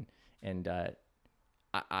 and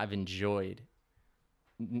I've enjoyed.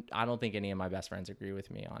 I don't think any of my best friends agree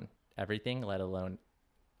with me on everything, let alone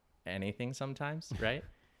anything sometimes, right?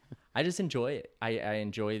 I just enjoy it. I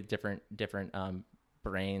enjoy different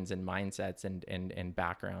brains and mindsets and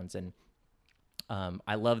backgrounds. And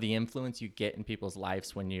I love the influence you get in people's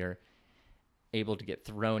lives when you're able to get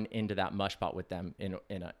thrown into that mush pot with them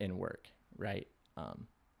in work, right?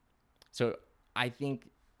 So I think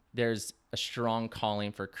there's a strong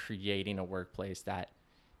calling for creating a workplace that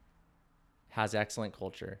has excellent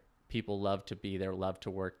culture. People love to be there, love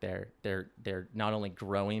to work there. They're not only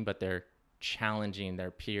growing, but they're challenging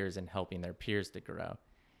their peers and helping their peers to grow.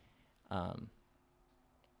 And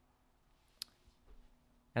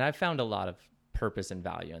I've found a lot of purpose and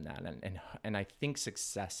value in that, and I think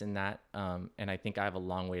success in that. And I think I have a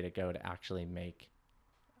long way to go to actually make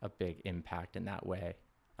a big impact in that way.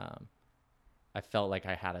 I felt like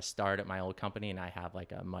I had a start at my old company, and I have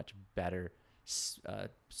like a much better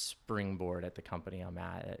springboard at the company I'm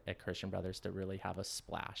at Christian Brothers to really have a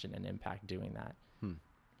splash and an impact doing that.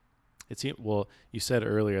 Well, you said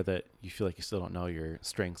earlier that you feel like you still don't know your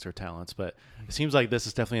strengths or talents, but it seems like this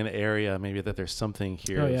is definitely an area maybe that there's something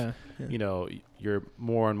here. Oh, yeah. You're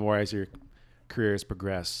more and more, as your careers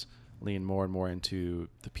progress, lean more and more into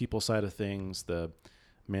the people side of things, the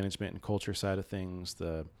management and culture side of things,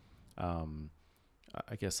 the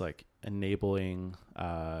I guess like enabling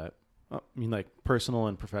like personal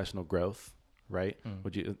and professional growth, right?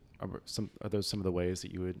 Would you are those some of the ways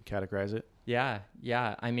that you would categorize it? Yeah.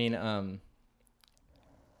 I mean,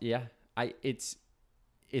 it's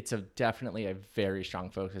definitely a very strong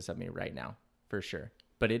focus of me right now, for sure.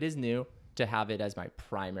 But it is new to have it as my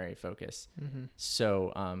primary focus. Mm-hmm.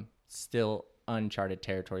 So still uncharted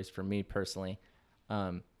territories for me personally.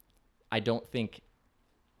 I don't think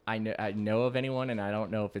I know of anyone, and I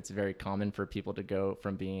don't know if it's very common for people to go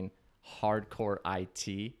from being hardcore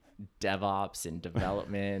IT, DevOps, and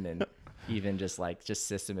development, and even just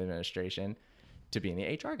system administration, to being the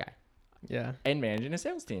HR guy. Yeah. And managing a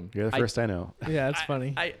sales team. You're the first I know. Yeah, it's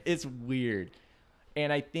funny. It's weird.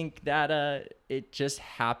 And I think that it just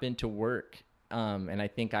happened to work. And I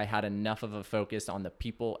think I had enough of a focus on the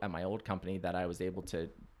people at my old company that I was able to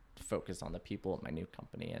focus on the people at my new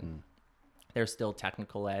company. And there's still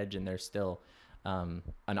technical edge, and there's still an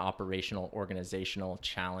operational, organizational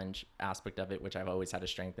challenge aspect of it, which I've always had to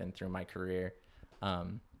strengthen through my career.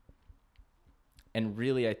 And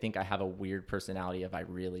really, I think I have a weird personality of I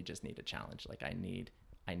really just need a challenge. Like I need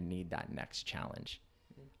that next challenge.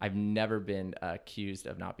 I've never been accused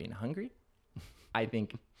of not being hungry. I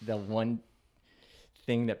think the one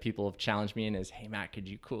thing that people have challenged me in is, hey Matt, could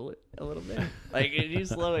you cool it a little bit? Like, could you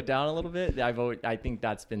slow it down a little bit? I think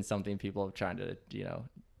that's been something people have tried to,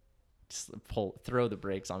 throw the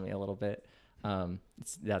brakes on me a little bit.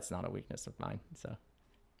 That's not a weakness of mine. So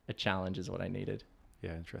a challenge is what I needed.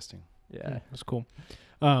 Yeah, interesting. Yeah. That's cool.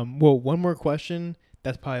 Well, one more question.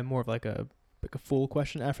 That's probably more of like a full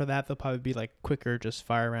question. After that, they'll probably be like quicker, just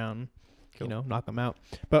fire around, Cool. knock them out.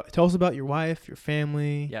 But tell us about your wife, your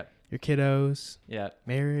family, Yep. your kiddos, Yeah.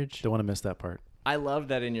 marriage. Don't want to miss that part. I love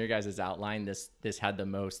that in your guys' outline, this had the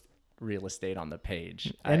most real estate on the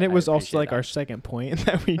page. And it was also like our second point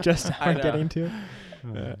that we just I are know. getting to.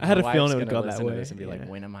 I had a feeling it would go that way. And be like,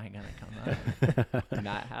 when am I gonna come up?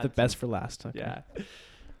 Not have The to. best for last. Okay. Yeah.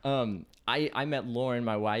 I met Lauren,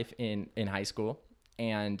 my wife, in high school,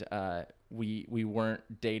 and we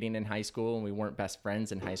weren't dating in high school, and we weren't best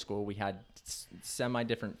friends in high school. We had semi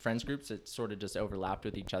different friends groups that sort of just overlapped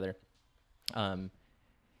with each other.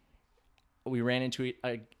 We ran into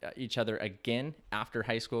each other again after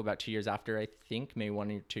high school, about 2 years after, I think, maybe 1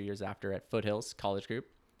 or 2 years after, at Foothills College Group.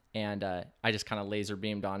 And I just kind of laser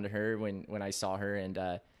beamed onto her when I saw her,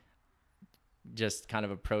 and just kind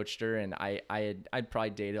of approached her. And I'd probably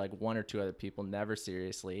dated like 1 or 2 other people, never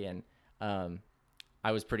seriously. And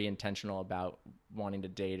I was pretty intentional about wanting to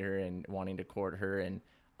date her and wanting to court her.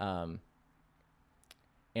 And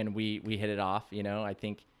we hit it off. I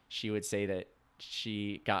think she would say that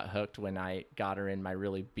she got hooked when I got her in my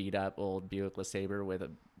really beat up old Buick LeSabre with a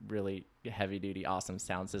really heavy duty, awesome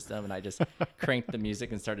sound system. And I just cranked the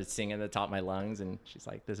music and started singing at the top of my lungs. And she's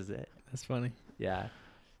like, this is it. That's funny. Yeah.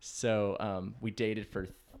 So we dated for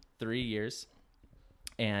 3 years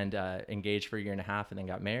and engaged for 1.5 years and then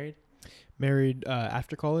got married. Married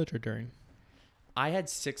after college or during? I had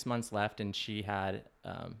 6 months left and she had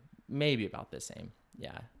maybe about the same.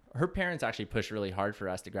 Yeah. Her parents actually pushed really hard for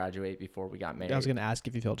us to graduate before we got married. I was going to ask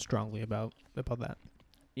if you felt strongly about that.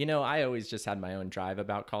 I always just had my own drive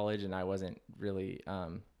about college, and I wasn't really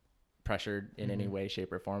pressured in any way,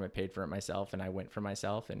 shape, or form. I paid for it myself, and I went for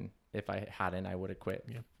myself. And if I hadn't, I would have quit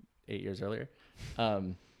 8 years earlier.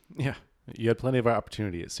 Yeah. You had plenty of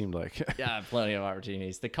opportunity, it seemed like. Yeah, plenty of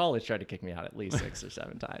opportunities. The college tried to kick me out at least 6 or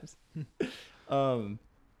 7 times.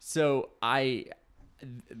 So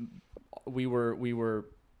we were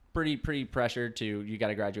pretty pressured to, you got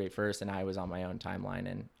to graduate first, and I was on my own timeline,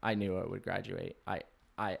 and I knew I would graduate. I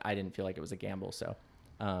didn't feel like it was a gamble, so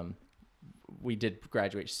we did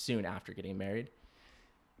graduate soon after getting married,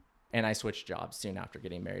 and I switched jobs soon after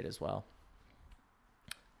getting married as well.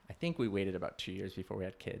 I think we waited about 2 years before we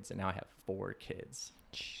had kids, and now I have 4 kids.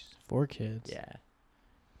 Jeez, 4 kids.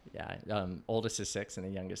 Yeah. Oldest is 6, and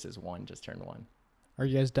the youngest is 1, just turned 1. Are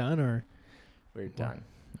you guys done or? We're done.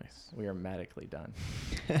 Nice. We are medically done.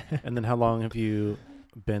 And then how long have you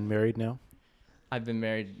been married now? I've been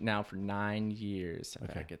married now for 9 years. If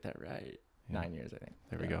Okay. I get that right. Yeah. 9 years, I think.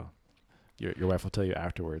 There we go. Your wife will tell you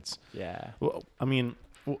afterwards. Yeah. Well, I mean,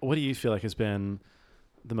 what do you feel like has been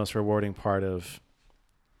the most rewarding part of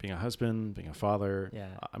being a husband, being a father?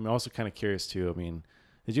 Yeah. I'm also kind of curious too. I mean,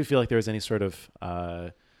 did you feel like there was any sort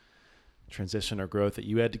of transition or growth that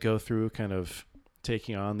you had to go through, kind of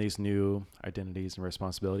taking on these new identities and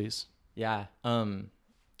responsibilities? Yeah.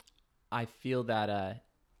 I feel that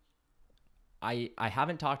I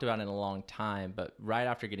haven't talked about it in a long time, but right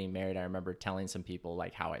after getting married, I remember telling some people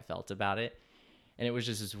like how I felt about it. And it was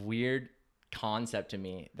just this weird concept to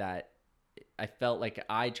me that I felt like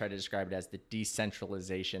I try to describe it as the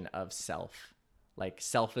decentralization of self. Like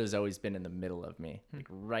self has always been in the middle of me, like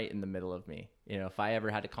right in the middle of me. If I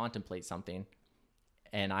ever had to contemplate something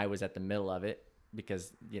and I was at the middle of it,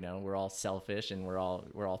 because, we're all selfish and we're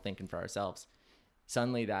all thinking for ourselves.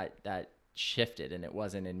 Suddenly that shifted, and it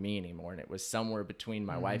wasn't in me anymore, and it was somewhere between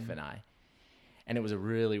my wife and I. And it was a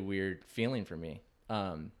really weird feeling for me.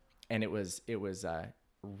 And it was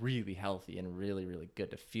really healthy and really, really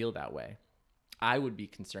good to feel that way. I would be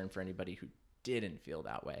concerned for anybody who didn't feel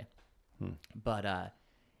that way. But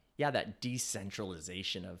that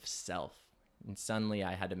decentralization of self. And suddenly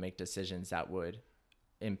I had to make decisions that would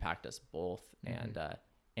impact us both, and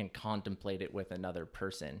contemplate it with another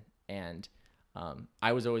person. And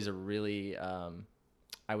I was always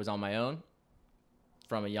I was on my own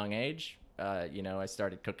from a young age. I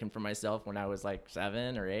started cooking for myself when I was like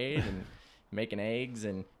 7 or 8 and making eggs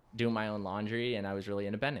and doing my own laundry, and I was really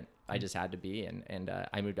independent. I just had to be. And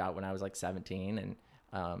I moved out when I was like 17, and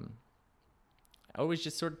I always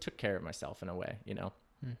just sort of took care of myself in a way, you know?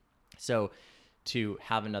 So to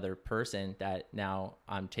have another person that now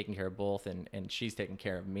I'm taking care of both, and she's taking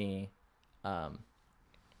care of me,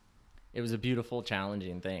 it was a beautiful,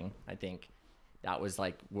 challenging thing. I think that was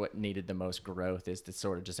like what needed the most growth, is to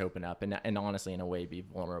sort of just open up and honestly, in a way, be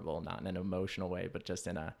vulnerable, not in an emotional way, but just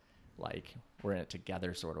in a, like, we're in it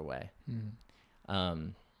together sort of way.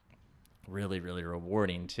 Really, really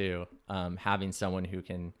rewarding too. Having someone who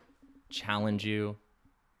can challenge you,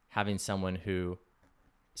 having someone who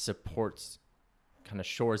supports, kind of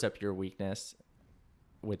shores up your weakness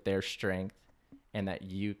with their strength, and that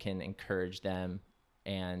you can encourage them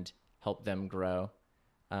and help them grow.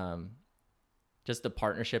 Just the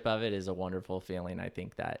partnership of it is a wonderful feeling. I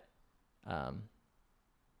think that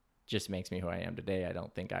just makes me who I am today. I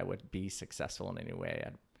don't think I would be successful in any way,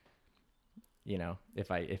 you know,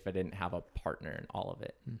 if I didn't have a partner in all of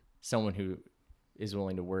it. Someone who is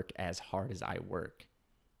willing to work as hard as I work,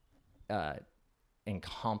 and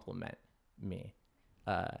complement me.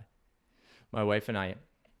 My wife and I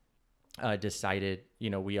decided, you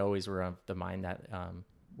know, we always were of the mind that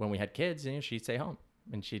when we had kids, you know, she'd stay home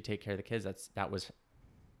and she'd take care of the kids. That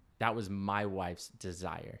was my wife's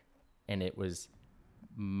desire, and it was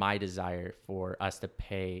my desire for us to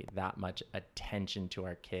pay that much attention to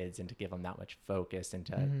our kids, and to give them that much focus, and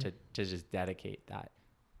to just dedicate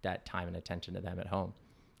that time and attention to them at home.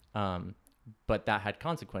 But that had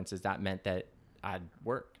consequences. That meant that I'd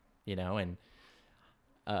work, you know, and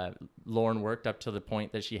Lauren worked up to the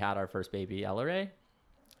point that she had our first baby, Ella Ray,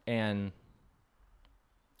 and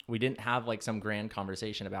we didn't have like some grand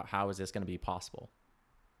conversation about how is this going to be possible.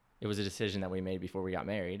 It was a decision that we made before we got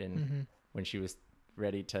married, and when she was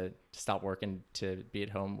ready to stop working to be at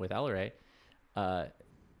home with Ella Ray,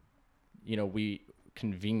 you know, we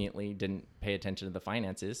conveniently didn't pay attention to the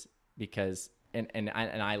finances, because and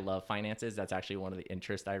I love finances. That's actually one of the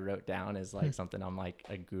interests I wrote down, is like something I'm like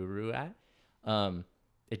a guru at.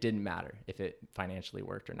 It didn't matter if it financially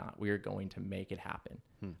worked or not. We were going to make it happen.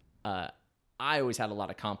 I always had a lot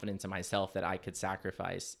of confidence in myself that I could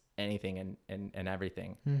sacrifice anything and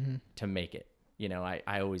everything to make it. You know,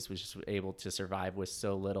 I always was just able to survive with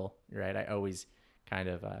so little, right? I always kind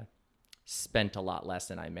of spent a lot less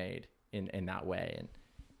than I made in that way. And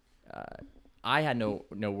I had no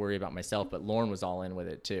worry about myself, but Lauren was all in with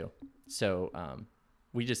it too. So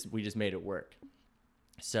we just made it work.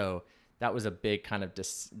 So that was a big kind of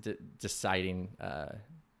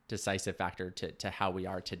decisive factor to how we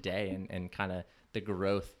are today, and kind of the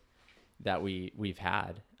growth that we've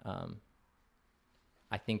had.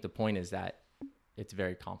 I think the point is that it's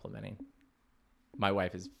very complimenting. My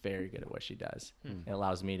wife is very good at what she does. It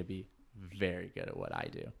allows me to be very good at what I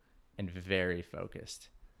do, and very focused.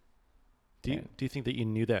 Do you think that you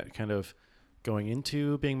knew that kind of going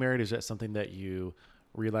into being married? Is that something that you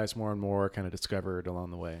realized more and more, kind of discovered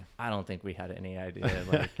along the way? I don't think we had any idea.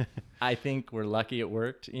 Like, I think we're lucky it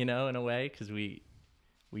worked, you know, in a way, because we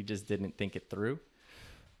just didn't think it through.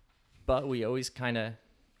 But we always kind of,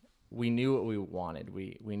 we knew what we wanted.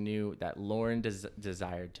 We knew that Lauren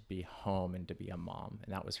desired to be home and to be a mom,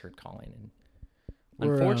 and that was her calling. And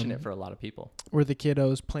unfortunate for a lot of people. Were the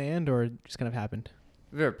kiddos planned, or just kind of happened?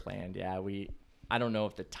 They were planned, yeah. I don't know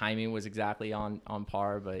if the timing was exactly on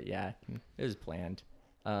par, but yeah, it was planned.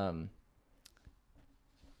 All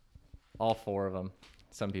four of them.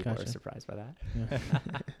 Some people are surprised by that. Yeah.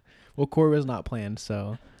 Well, Corey was not planned,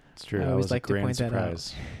 so it's true. I always like to point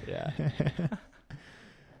surprise. That out. Yeah.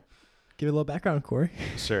 Give a little background, Corey.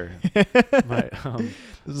 Sure. This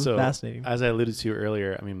is fascinating. As I alluded to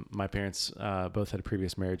earlier, I mean, my parents both had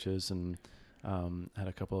previous marriages and had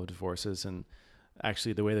a couple of divorces, and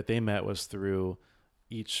actually the way that they met was through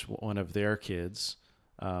each one of their kids.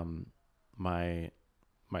 My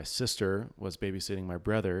sister was babysitting my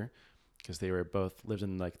brother, because they were both lived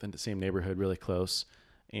in like the same neighborhood, really close.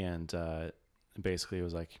 And basically it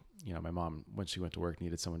was like, you know, my mom, when she went to work,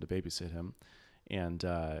 needed someone to babysit him. And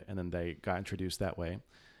then they got introduced that way.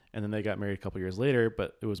 And then they got married a couple years later,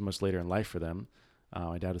 but it was much later in life for them.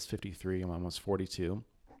 My dad was 53 and my mom was 42.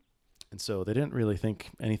 And so they didn't really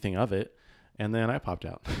think anything of it. And then I popped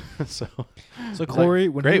out. so Corey,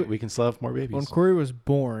 like, we can still have more babies. When Corey was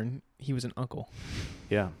born, he was an uncle.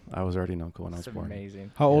 Yeah, I was already an uncle when I was born.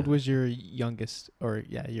 Amazing. How old was your youngest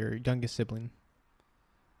sibling?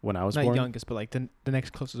 When I was Not born? Not youngest, but like the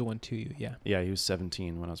next closest one to you, yeah. Yeah, he was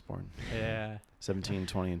 17 when I was born. Yeah. 17,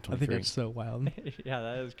 20, and 23. I think that's so wild. Yeah,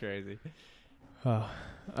 that is crazy.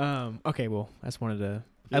 Okay, well, I just wanted to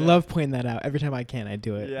I love pointing that out. Every time I can, I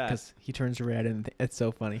do it Yeah. because he turns red and it's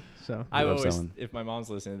so funny. So I love always, selling. if my mom's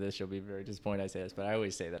listening to this, she'll be very disappointed I say this, but I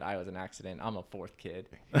always say that I was an accident. I'm a fourth kid.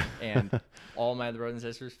 And all my brothers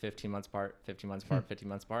and sisters, 15 months apart, 15 months apart, 15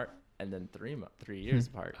 months apart, and then 3 years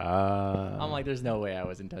apart. I'm like, there's no way I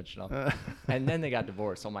was intentional. And then they got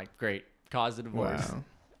divorced. So I'm like, great, cause the divorce. Wow.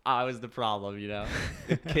 I was the problem,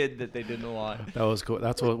 the kid that they didn't want. that was cool.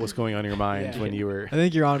 That's what was going on in your mind Yeah. when you were. I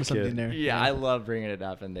think you're onto a kid. something there. Yeah, I love bringing it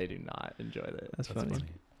up, and they do not enjoy it. That's That's funny. funny.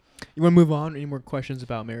 You want to move on? Any more questions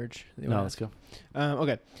about marriage? that you No, wanna let's ask? go.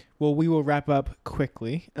 Okay. Well, we will wrap up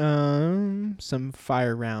quickly. Some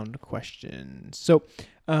fire round questions. So,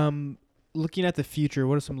 looking at the future,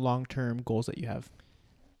 what are some long-term goals that you have?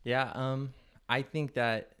 Yeah, I think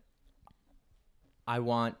that I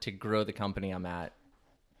want to grow the company I'm at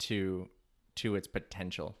to its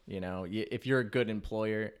potential. If you're a good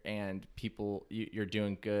employer and you're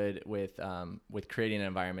doing good with creating an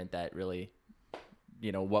environment that really,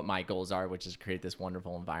 what my goals are, which is create this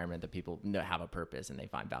wonderful environment that people have a purpose and they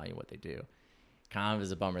find value in what they do. Kind of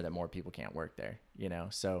is a bummer that more people can't work there,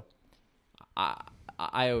 So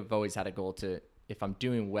I've always had a goal to, if I'm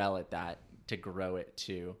doing well at that, to grow it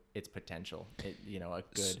to its potential, a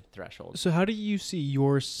good threshold. So, how do you see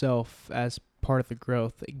yourself as part of the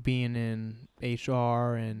growth, like being in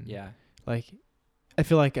HR and Yeah. like, I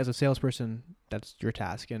feel like as a salesperson, that's your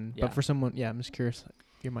task. And Yeah. but for someone, I'm just curious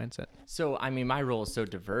your mindset. So, my role is so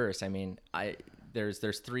diverse.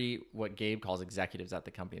 There's 3 what Gabe calls executives at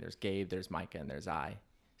the company. There's Gabe, there's Micah, and there's I.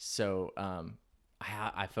 So,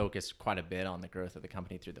 I focus quite a bit on the growth of the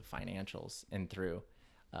company through the financials and through.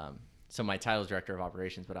 So my title is director of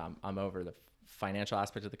operations, but I'm over the financial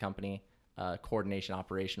aspect of the company, coordination,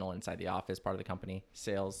 operational inside the office part of the company,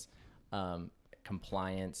 sales,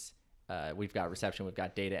 compliance. We've got reception, we've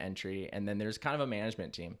got data entry, and then there's kind of a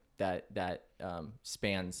management team that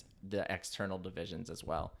spans the external divisions as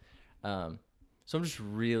well. So I'm just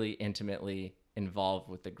really intimately involved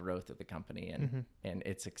with the growth of the company and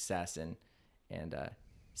its success, and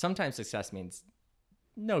sometimes success means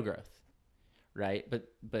no growth, right?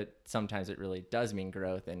 But sometimes it really does mean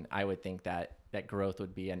growth, and I would think that growth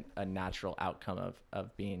would be a natural outcome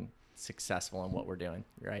of being successful in what we're doing,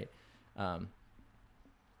 right?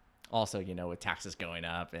 Also, with taxes going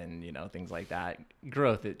up and, things like that,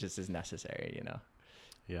 growth, it just is necessary,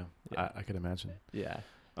 Yeah. Yeah. I could imagine. Yeah.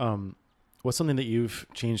 What's something that you've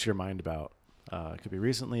changed your mind about? It could be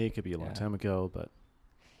recently, it could be a long Yeah. time ago, but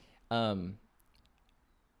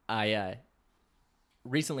I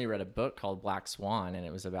recently read a book called Black Swan, and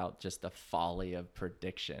it was about just the folly of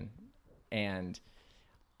prediction. And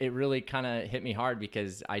it really kind of hit me hard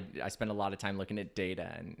because I spent a lot of time looking at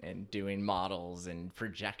data and doing models and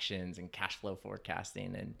projections and cash flow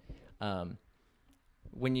forecasting. And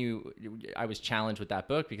I was challenged with that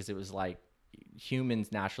book because it was like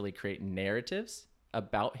humans naturally create narratives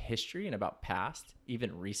about history and about past,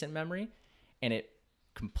 even recent memory, and it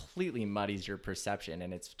completely muddies your perception,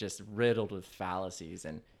 and it's just riddled with fallacies.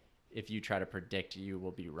 And if you try to predict, you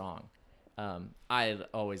will be wrong. I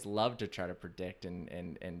always love to try to predict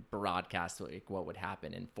and broadcast like what would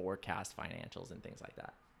happen and forecast financials and things like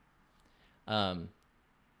that.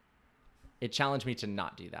 It challenged me to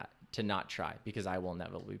not do that, to not try, because I will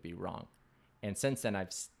inevitably be wrong. And since then,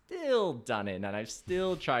 I've still done it, and I've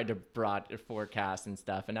still tried to forecast and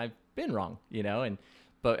stuff, and I've been wrong,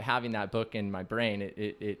 but having that book in my brain,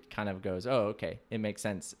 it kind of goes, oh, okay, it makes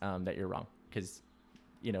sense that you're wrong, because,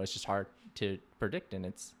 it's just hard to predict, and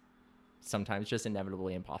it's sometimes just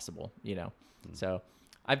inevitably impossible, So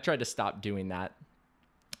I've tried to stop doing that.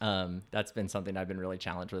 That's been something I've been really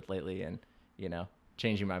challenged with lately, and,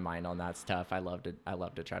 changing my mind on that stuff. I love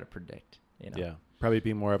to try to predict, Yeah, probably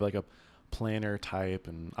be more of like a planner type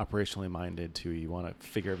and operationally minded too. You want to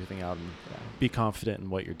figure everything out and be confident in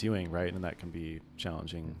what you're doing, right? And that can be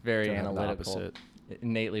challenging. Very to have the analytical. opposite.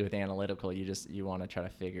 Innately with analytical, you want to try to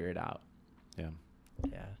figure it out. Yeah.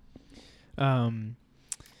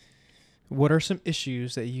 What are some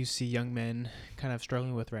issues that you see young men kind of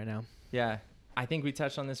struggling with right now? Yeah, I think we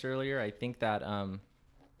touched on this earlier. I think that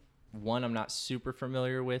one, I'm not super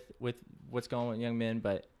familiar with what's going on with young men,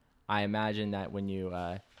 but I imagine that when you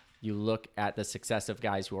look at the success of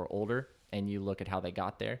guys who are older and you look at how they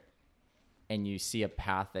got there and you see a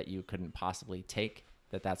path that you couldn't possibly take,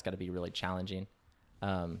 that's got to be really challenging.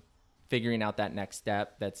 Figuring out that next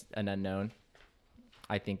step that's an unknown,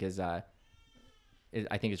 I think is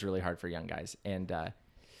really hard for young guys. And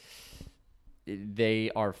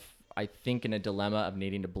they are, I think, in a dilemma of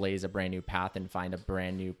needing to blaze a brand new path and find a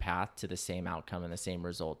brand new path to the same outcome and the same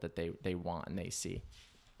result that they want and they see.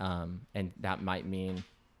 And that might mean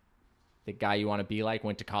the guy you want to be like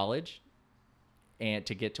went to college and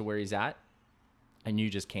to get to where he's at, and you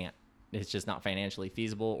just can't. It's just not financially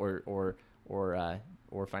feasible or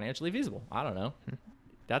financially feasible. I don't know.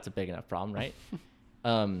 That's a big enough problem, right?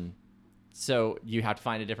 So you have to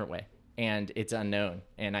find a different way, and it's unknown.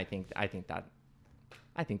 And I think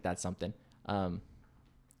that's something.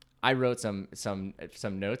 I wrote some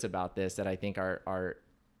notes about this that I think are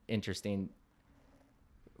interesting.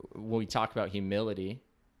 When we talk about humility,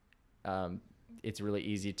 it's really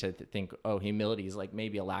easy to think, oh, humility is like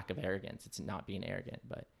maybe a lack of arrogance. It's not being arrogant,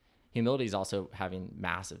 but humility is also having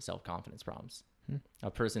massive self-confidence problems. A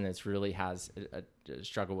person that's really has a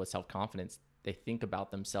struggle with self-confidence, they think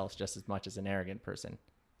about themselves just as much as an arrogant person.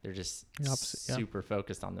 They're just super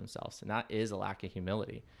focused on themselves. And that is a lack of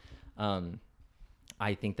humility.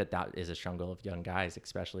 I think that is a struggle of young guys,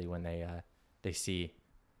 especially when they see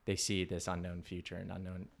this unknown future and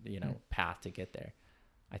unknown, path to get there.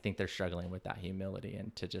 I think they're struggling with that humility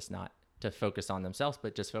and to just not to focus on themselves,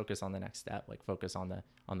 but just focus on the next step, like focus on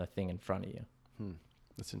the thing in front of you.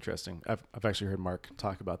 That's interesting. I've actually heard Mark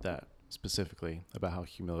talk about that specifically, about how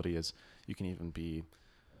humility is, you can even be,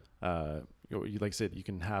 like I said, you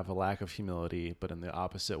can have a lack of humility, but in the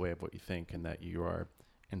opposite way of what you think, and that you are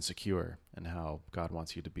insecure, and how God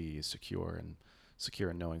wants you to be secure in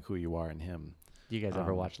knowing who you are in him. Do you guys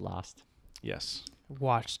ever watch Lost? Yes.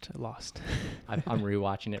 Watched Lost. I'm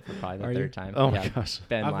rewatching it for probably the third time. Oh my gosh.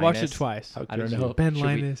 Ben I've Linus. watched it twice. I don't know. Ben Should we-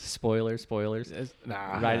 Linus. Spoilers.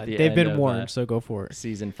 Nah. Right at the They've end been of, warned, so go for it.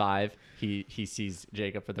 season 5, he sees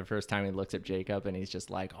Jacob for the first time. He looks at Jacob and he's just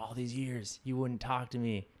like, all these years you wouldn't talk to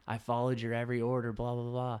me. I followed your every order, blah, blah,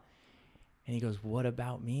 blah. And he goes, what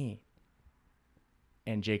about me?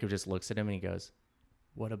 And Jacob just looks at him and he goes,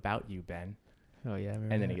 what about you, Ben? Oh yeah.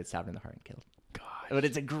 And then he gets stabbed in the heart and killed. Gosh. But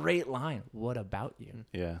it's a great line. What about you?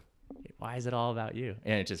 Yeah. Why is it all about you?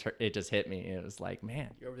 And it just hit me. It was like, man,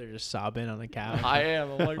 You're over there just sobbing on the couch. I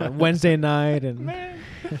am. I'm like, on Wednesday night and man.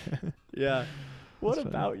 Yeah. What That's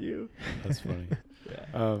about you? That's funny.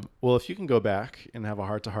 Yeah. Well, if you can go back and have a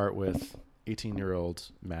heart-to-heart with 18-year-old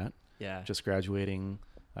Matt, Yeah. just graduating,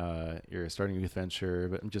 you're starting a youth venture,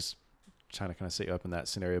 but I'm just trying to kind of set you up in that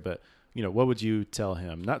scenario. But, what would you tell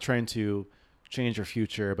him? Not trying to change your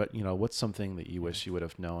future, but, what's something that you wish you would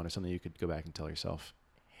have known, or something you could go back and tell yourself?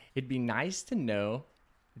 It'd be nice to know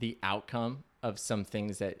the outcome of some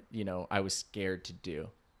things that, I was scared to do,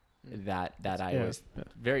 that I was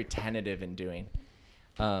very tentative in doing.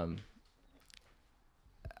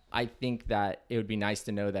 I think that it would be nice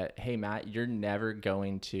to know that, hey, Matt, you're never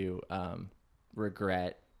going to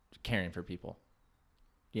regret caring for people.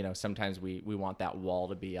 Sometimes we want that wall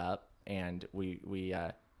to be up, and we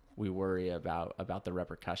worry about the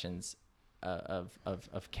repercussions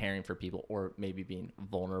of caring for people, or maybe being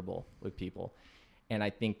vulnerable with people. And I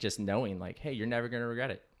think just knowing, like, hey, you're never going to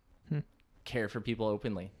regret it. Care for people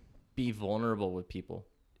openly. Be vulnerable with people.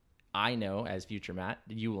 I know, as future Matt,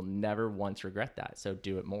 you will never once regret that. So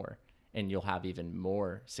do it more, and you'll have even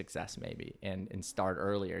more success maybe. And start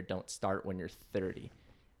earlier. Don't start when you're 30.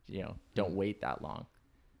 Don't wait that long.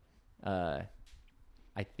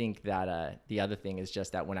 I think that the other thing is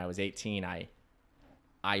just that when I was 18,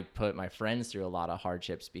 I put my friends through a lot of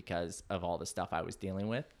hardships because of all the stuff I was dealing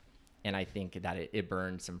with. And I think that it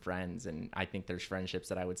burned some friends. And I think there's friendships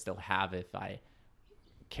that I would still have if I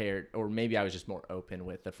cared, or maybe I was just more open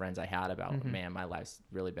with the friends I had about, man, my life's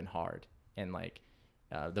really been hard. And like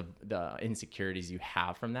the insecurities you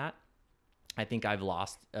have from that. I think I've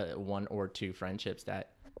lost 1 or 2 friendships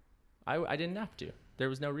that I didn't have to. There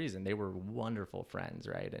was no reason. They were wonderful friends,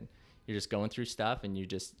 right? And you're just going through stuff, and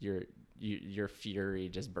your fury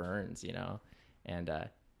just burns, And I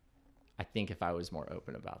think if I was more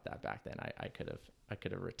open about that back then, I could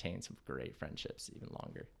have retained some great friendships even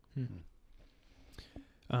longer.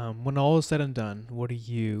 When all is said and done, what do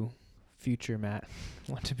you, future Matt,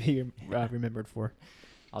 want to be remembered for?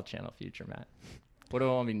 I'll channel future Matt. What do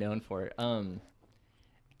I want to be known for?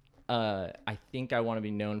 I think I want to be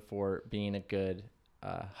known for being a good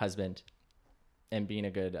husband, and being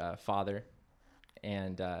a good father,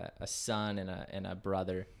 and a son, and a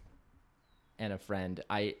brother, and a friend.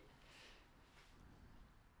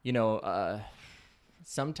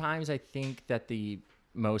 Sometimes I think that the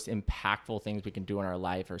most impactful things we can do in our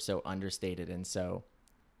life are so understated, and so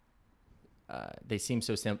they seem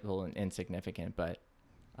so simple and insignificant. But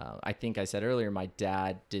I think I said earlier, my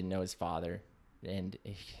dad didn't know his father, and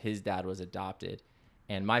his dad was adopted,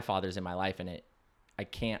 and my father's in my life, and I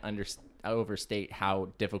can't overstate how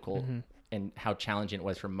difficult and how challenging it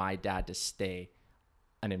was for my dad to stay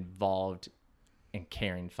an involved and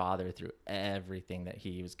caring father through everything that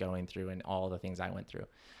he was going through and all the things I went through.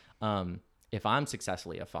 If I'm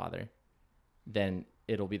successfully a father, then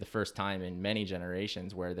it'll be the first time in many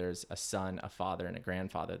generations where there's a son, a father, and a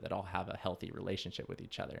grandfather that all have a healthy relationship with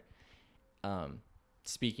each other.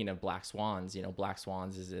 Speaking of black swans, black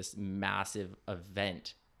swans is this massive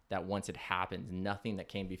event that once it happens, nothing that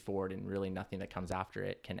came before it and really nothing that comes after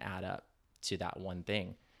it can add up to that one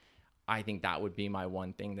thing. I think that would be my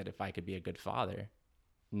one thing, that if I could be a good father,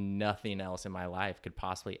 nothing else in my life could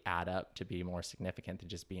possibly add up to be more significant than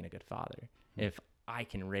just being a good father. Mm-hmm. If I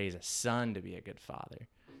can raise a son to be a good father,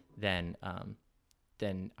 then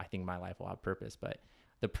I think my life will have purpose. But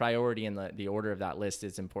the priority and the order of that list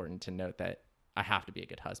is important to note, that I have to be a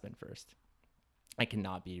good husband first. I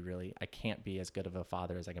can't be as good of a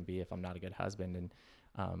father as I can be if I'm not a good husband. And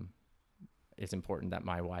it's important that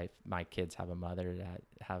my kids have a mother, that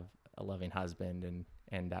have a loving husband,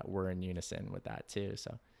 and that we're in unison with that too.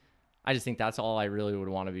 So I just think that's all I really would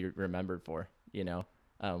want to be remembered for,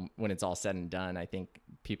 when it's all said and done. I think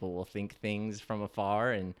people will think things from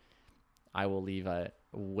afar, and I will leave a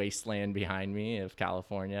wasteland behind me of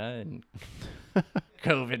California and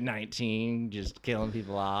COVID-19 just killing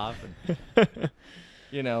people off.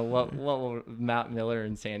 And, what will Matt Miller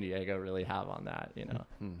and San Diego really have on that,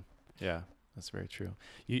 Mm-hmm. Yeah, that's very true.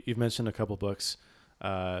 You've mentioned a couple books,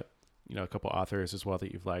 a couple authors as well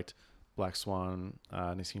that you've liked: Black Swan,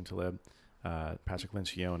 Nassim Taleb, Patrick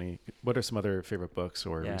Lencioni. What are some other favorite books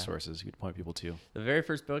or resources you'd point people to? The very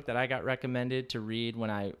first book that I got recommended to read when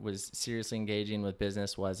I was seriously engaging with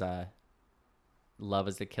business was Love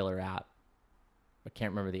is the Killer App. I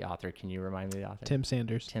can't remember the author. Can you remind me of the author? Tim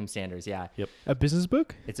Sanders. Tim Sanders, yeah. Yep. A business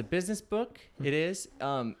book? It's a business book. It is.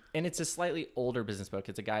 And it's a slightly older business book.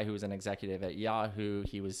 It's a guy who was an executive at Yahoo.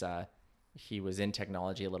 He was in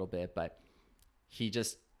technology a little bit, but he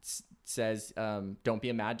just says, don't be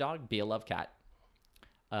a mad dog, be a love cat.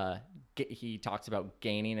 He talks about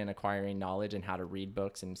gaining and acquiring knowledge and how to read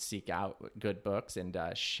books and seek out good books and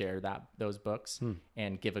share those books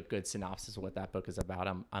and give a good synopsis of what that book is about.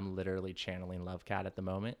 I'm literally channeling Love Cat at the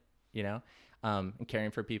moment, and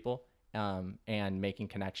caring for people and making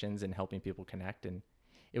connections and helping people connect. And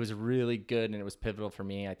it was really good, and it was pivotal for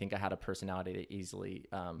me. I think I had a personality that easily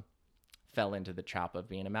fell into the trap of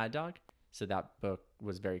being a mad dog. So that book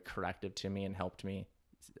was very corrective to me and helped me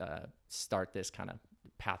start this kind of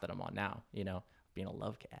path that I'm on now, being a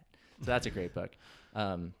love cat. So that's a great book.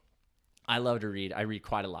 I love to read. I read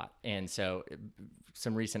quite a lot. And so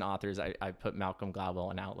some recent authors, I put Malcolm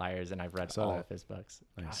Gladwell in Outliers, and I've read all of his books.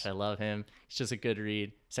 Nice. Gosh, I love him. It's just a good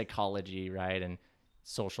read. Psychology, right? And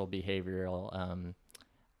social behavioral.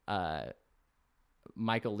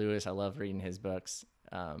 Michael Lewis, I love reading his books.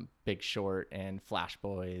 Big Short and Flash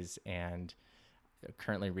Boys, and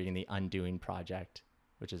currently reading The Undoing Project,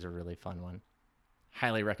 which is a really fun one.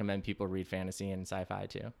 Highly recommend people read fantasy and sci-fi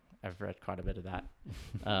too. I've read quite a bit of that.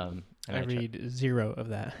 And I read zero of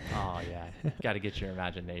that. Oh yeah, got to get your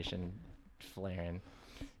imagination flaring.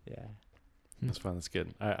 Yeah, that's fun. That's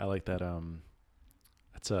good. I like that.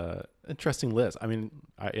 That's a interesting list. I mean,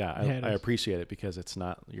 I appreciate it because it's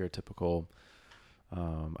not your typical,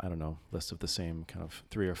 list of the same kind of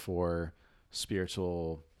 3 or 4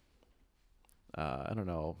 spiritual. I don't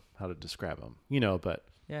know how to describe them, but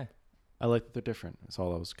yeah. I like that they're different. That's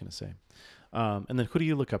all I was going to say. And then who do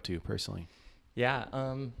you look up to personally? Yeah.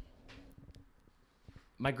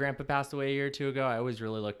 My grandpa passed away a year or 2 ago. I always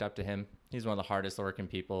really looked up to him. He's one of the hardest working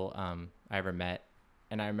people I ever met.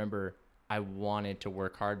 And I remember I wanted to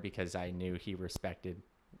work hard because I knew he respected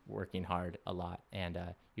working hard a lot. And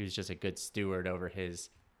he was just a good steward over his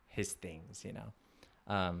things,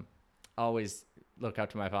 Always look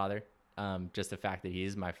up to my father. Just the fact that he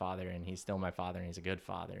is my father and he's still my father and he's a good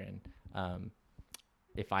father. And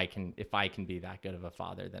if I can be that good of a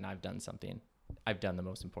father, then I've done the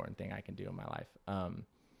most important thing I can do in my life.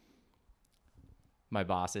 My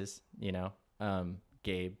bosses,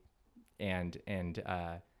 Gabe and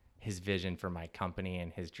his vision for my company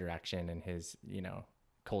and his direction and his,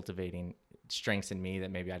 cultivating strengths in me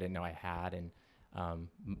that maybe I didn't know I had. And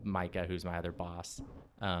Micah, who's my other boss,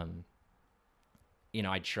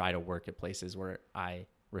 I try to work at places where I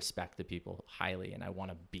respect the people highly and I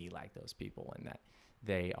want to be like those people, and that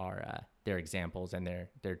they are they're examples and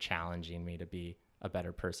they're challenging me to be a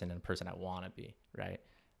better person and a person I want to be, right?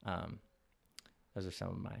 Those are some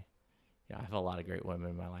of my, I have a lot of great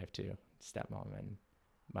women in my life too. Stepmom and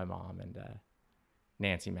my mom and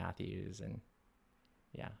Nancy Matthews. And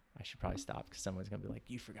yeah, I should probably stop because someone's going to be like,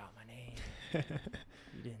 you forgot my name.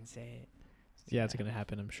 You didn't say it. Yeah, it's going to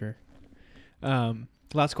happen, I'm sure.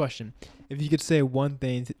 Last question. If you could say one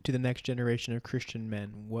thing to the next generation of Christian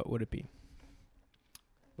men, what would it be?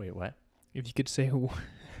 Wait, what? If you could say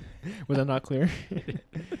Was that not clear?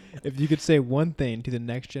 If you could say one thing to the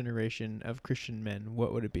next generation of Christian men,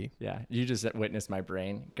 what would it be? Yeah, you just witnessed my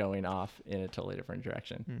brain going off in a totally different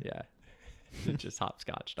direction. Yeah, it just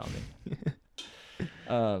hopscotched on me.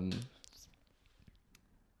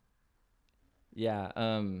 Yeah.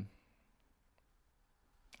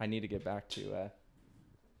 I need to get back to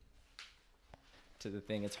the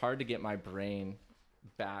thing. It's hard to get my brain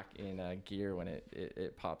back in gear when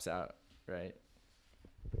it pops out, right?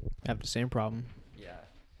 I have the same problem. Yeah.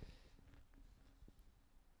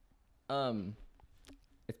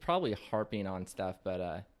 It's probably harping on stuff,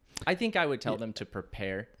 but I think I would tell them to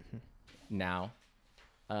prepare now.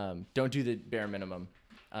 Don't do the bare minimum.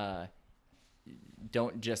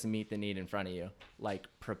 Don't just meet the need in front of you. Like,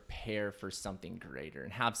 prepare for something greater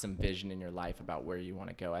and have some vision in your life about where you want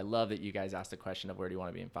to go. I love that you guys asked the question of where do you want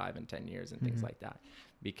to be in 5 and 10 years and things like that,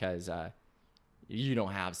 because you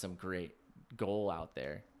don't have some great goal out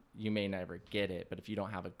there. You may never get it, but if you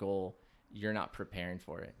don't have a goal, you're not preparing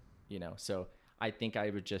for it, you know? So I think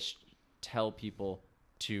I would just tell people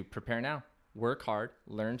to prepare now, work hard,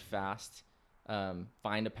 learn fast,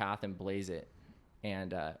 find a path and blaze it.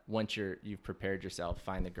 And once you've prepared yourself,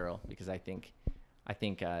 find the girl, because I think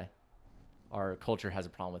our culture has a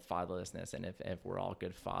problem with fatherlessness, and if we're all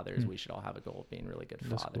good fathers, we should all have a goal of being really good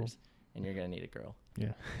That's fathers. cool. And you're gonna need a girl.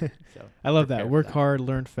 Yeah. So I love prepare that. for Work that. hard,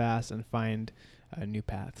 learn fast, and find new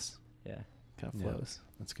paths. Yeah. Kind of Yeah. flows.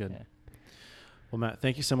 That's good. Yeah. Well, Matt,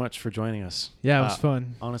 thank you so much for joining us. Yeah, it was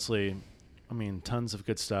fun. Honestly, I mean, tons of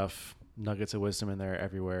good stuff, nuggets of wisdom in there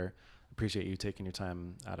everywhere. Appreciate you taking your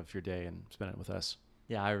time out of your day and spending it with us.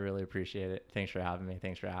 Yeah, I really appreciate it. Thanks for having me.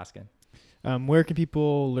 Thanks for asking. Where can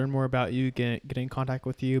people learn more about you, get in contact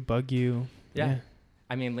with you, bug you? Yeah.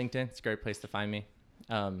 I mean, LinkedIn, it's a great place to find me.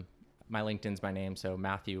 My LinkedIn's my name, so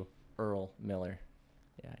Matthew Earl Miller.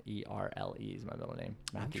 Yeah, ERLE is my middle name.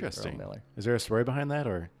 Matthew Interesting. Earl Miller. Is there a story behind that,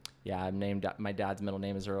 or? Yeah, I'm named. My dad's middle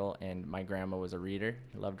name is Earl, and my grandma was a reader,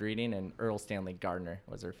 loved reading, and Earl Stanley Gardner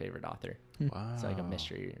was her favorite author. Wow. It's like a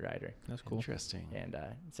mystery writer, That's cool. Interesting. and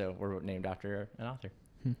so we're named after an author.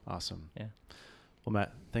 Awesome. Yeah. Well,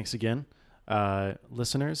 Matt, thanks again.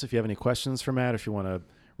 Listeners, if you have any questions for Matt, if you want to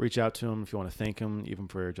reach out to him, if you want to thank him, even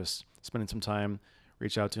for just spending some time,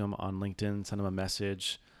 reach out to him on LinkedIn, send him a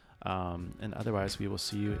message. And otherwise, we will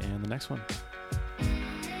see you in the next one.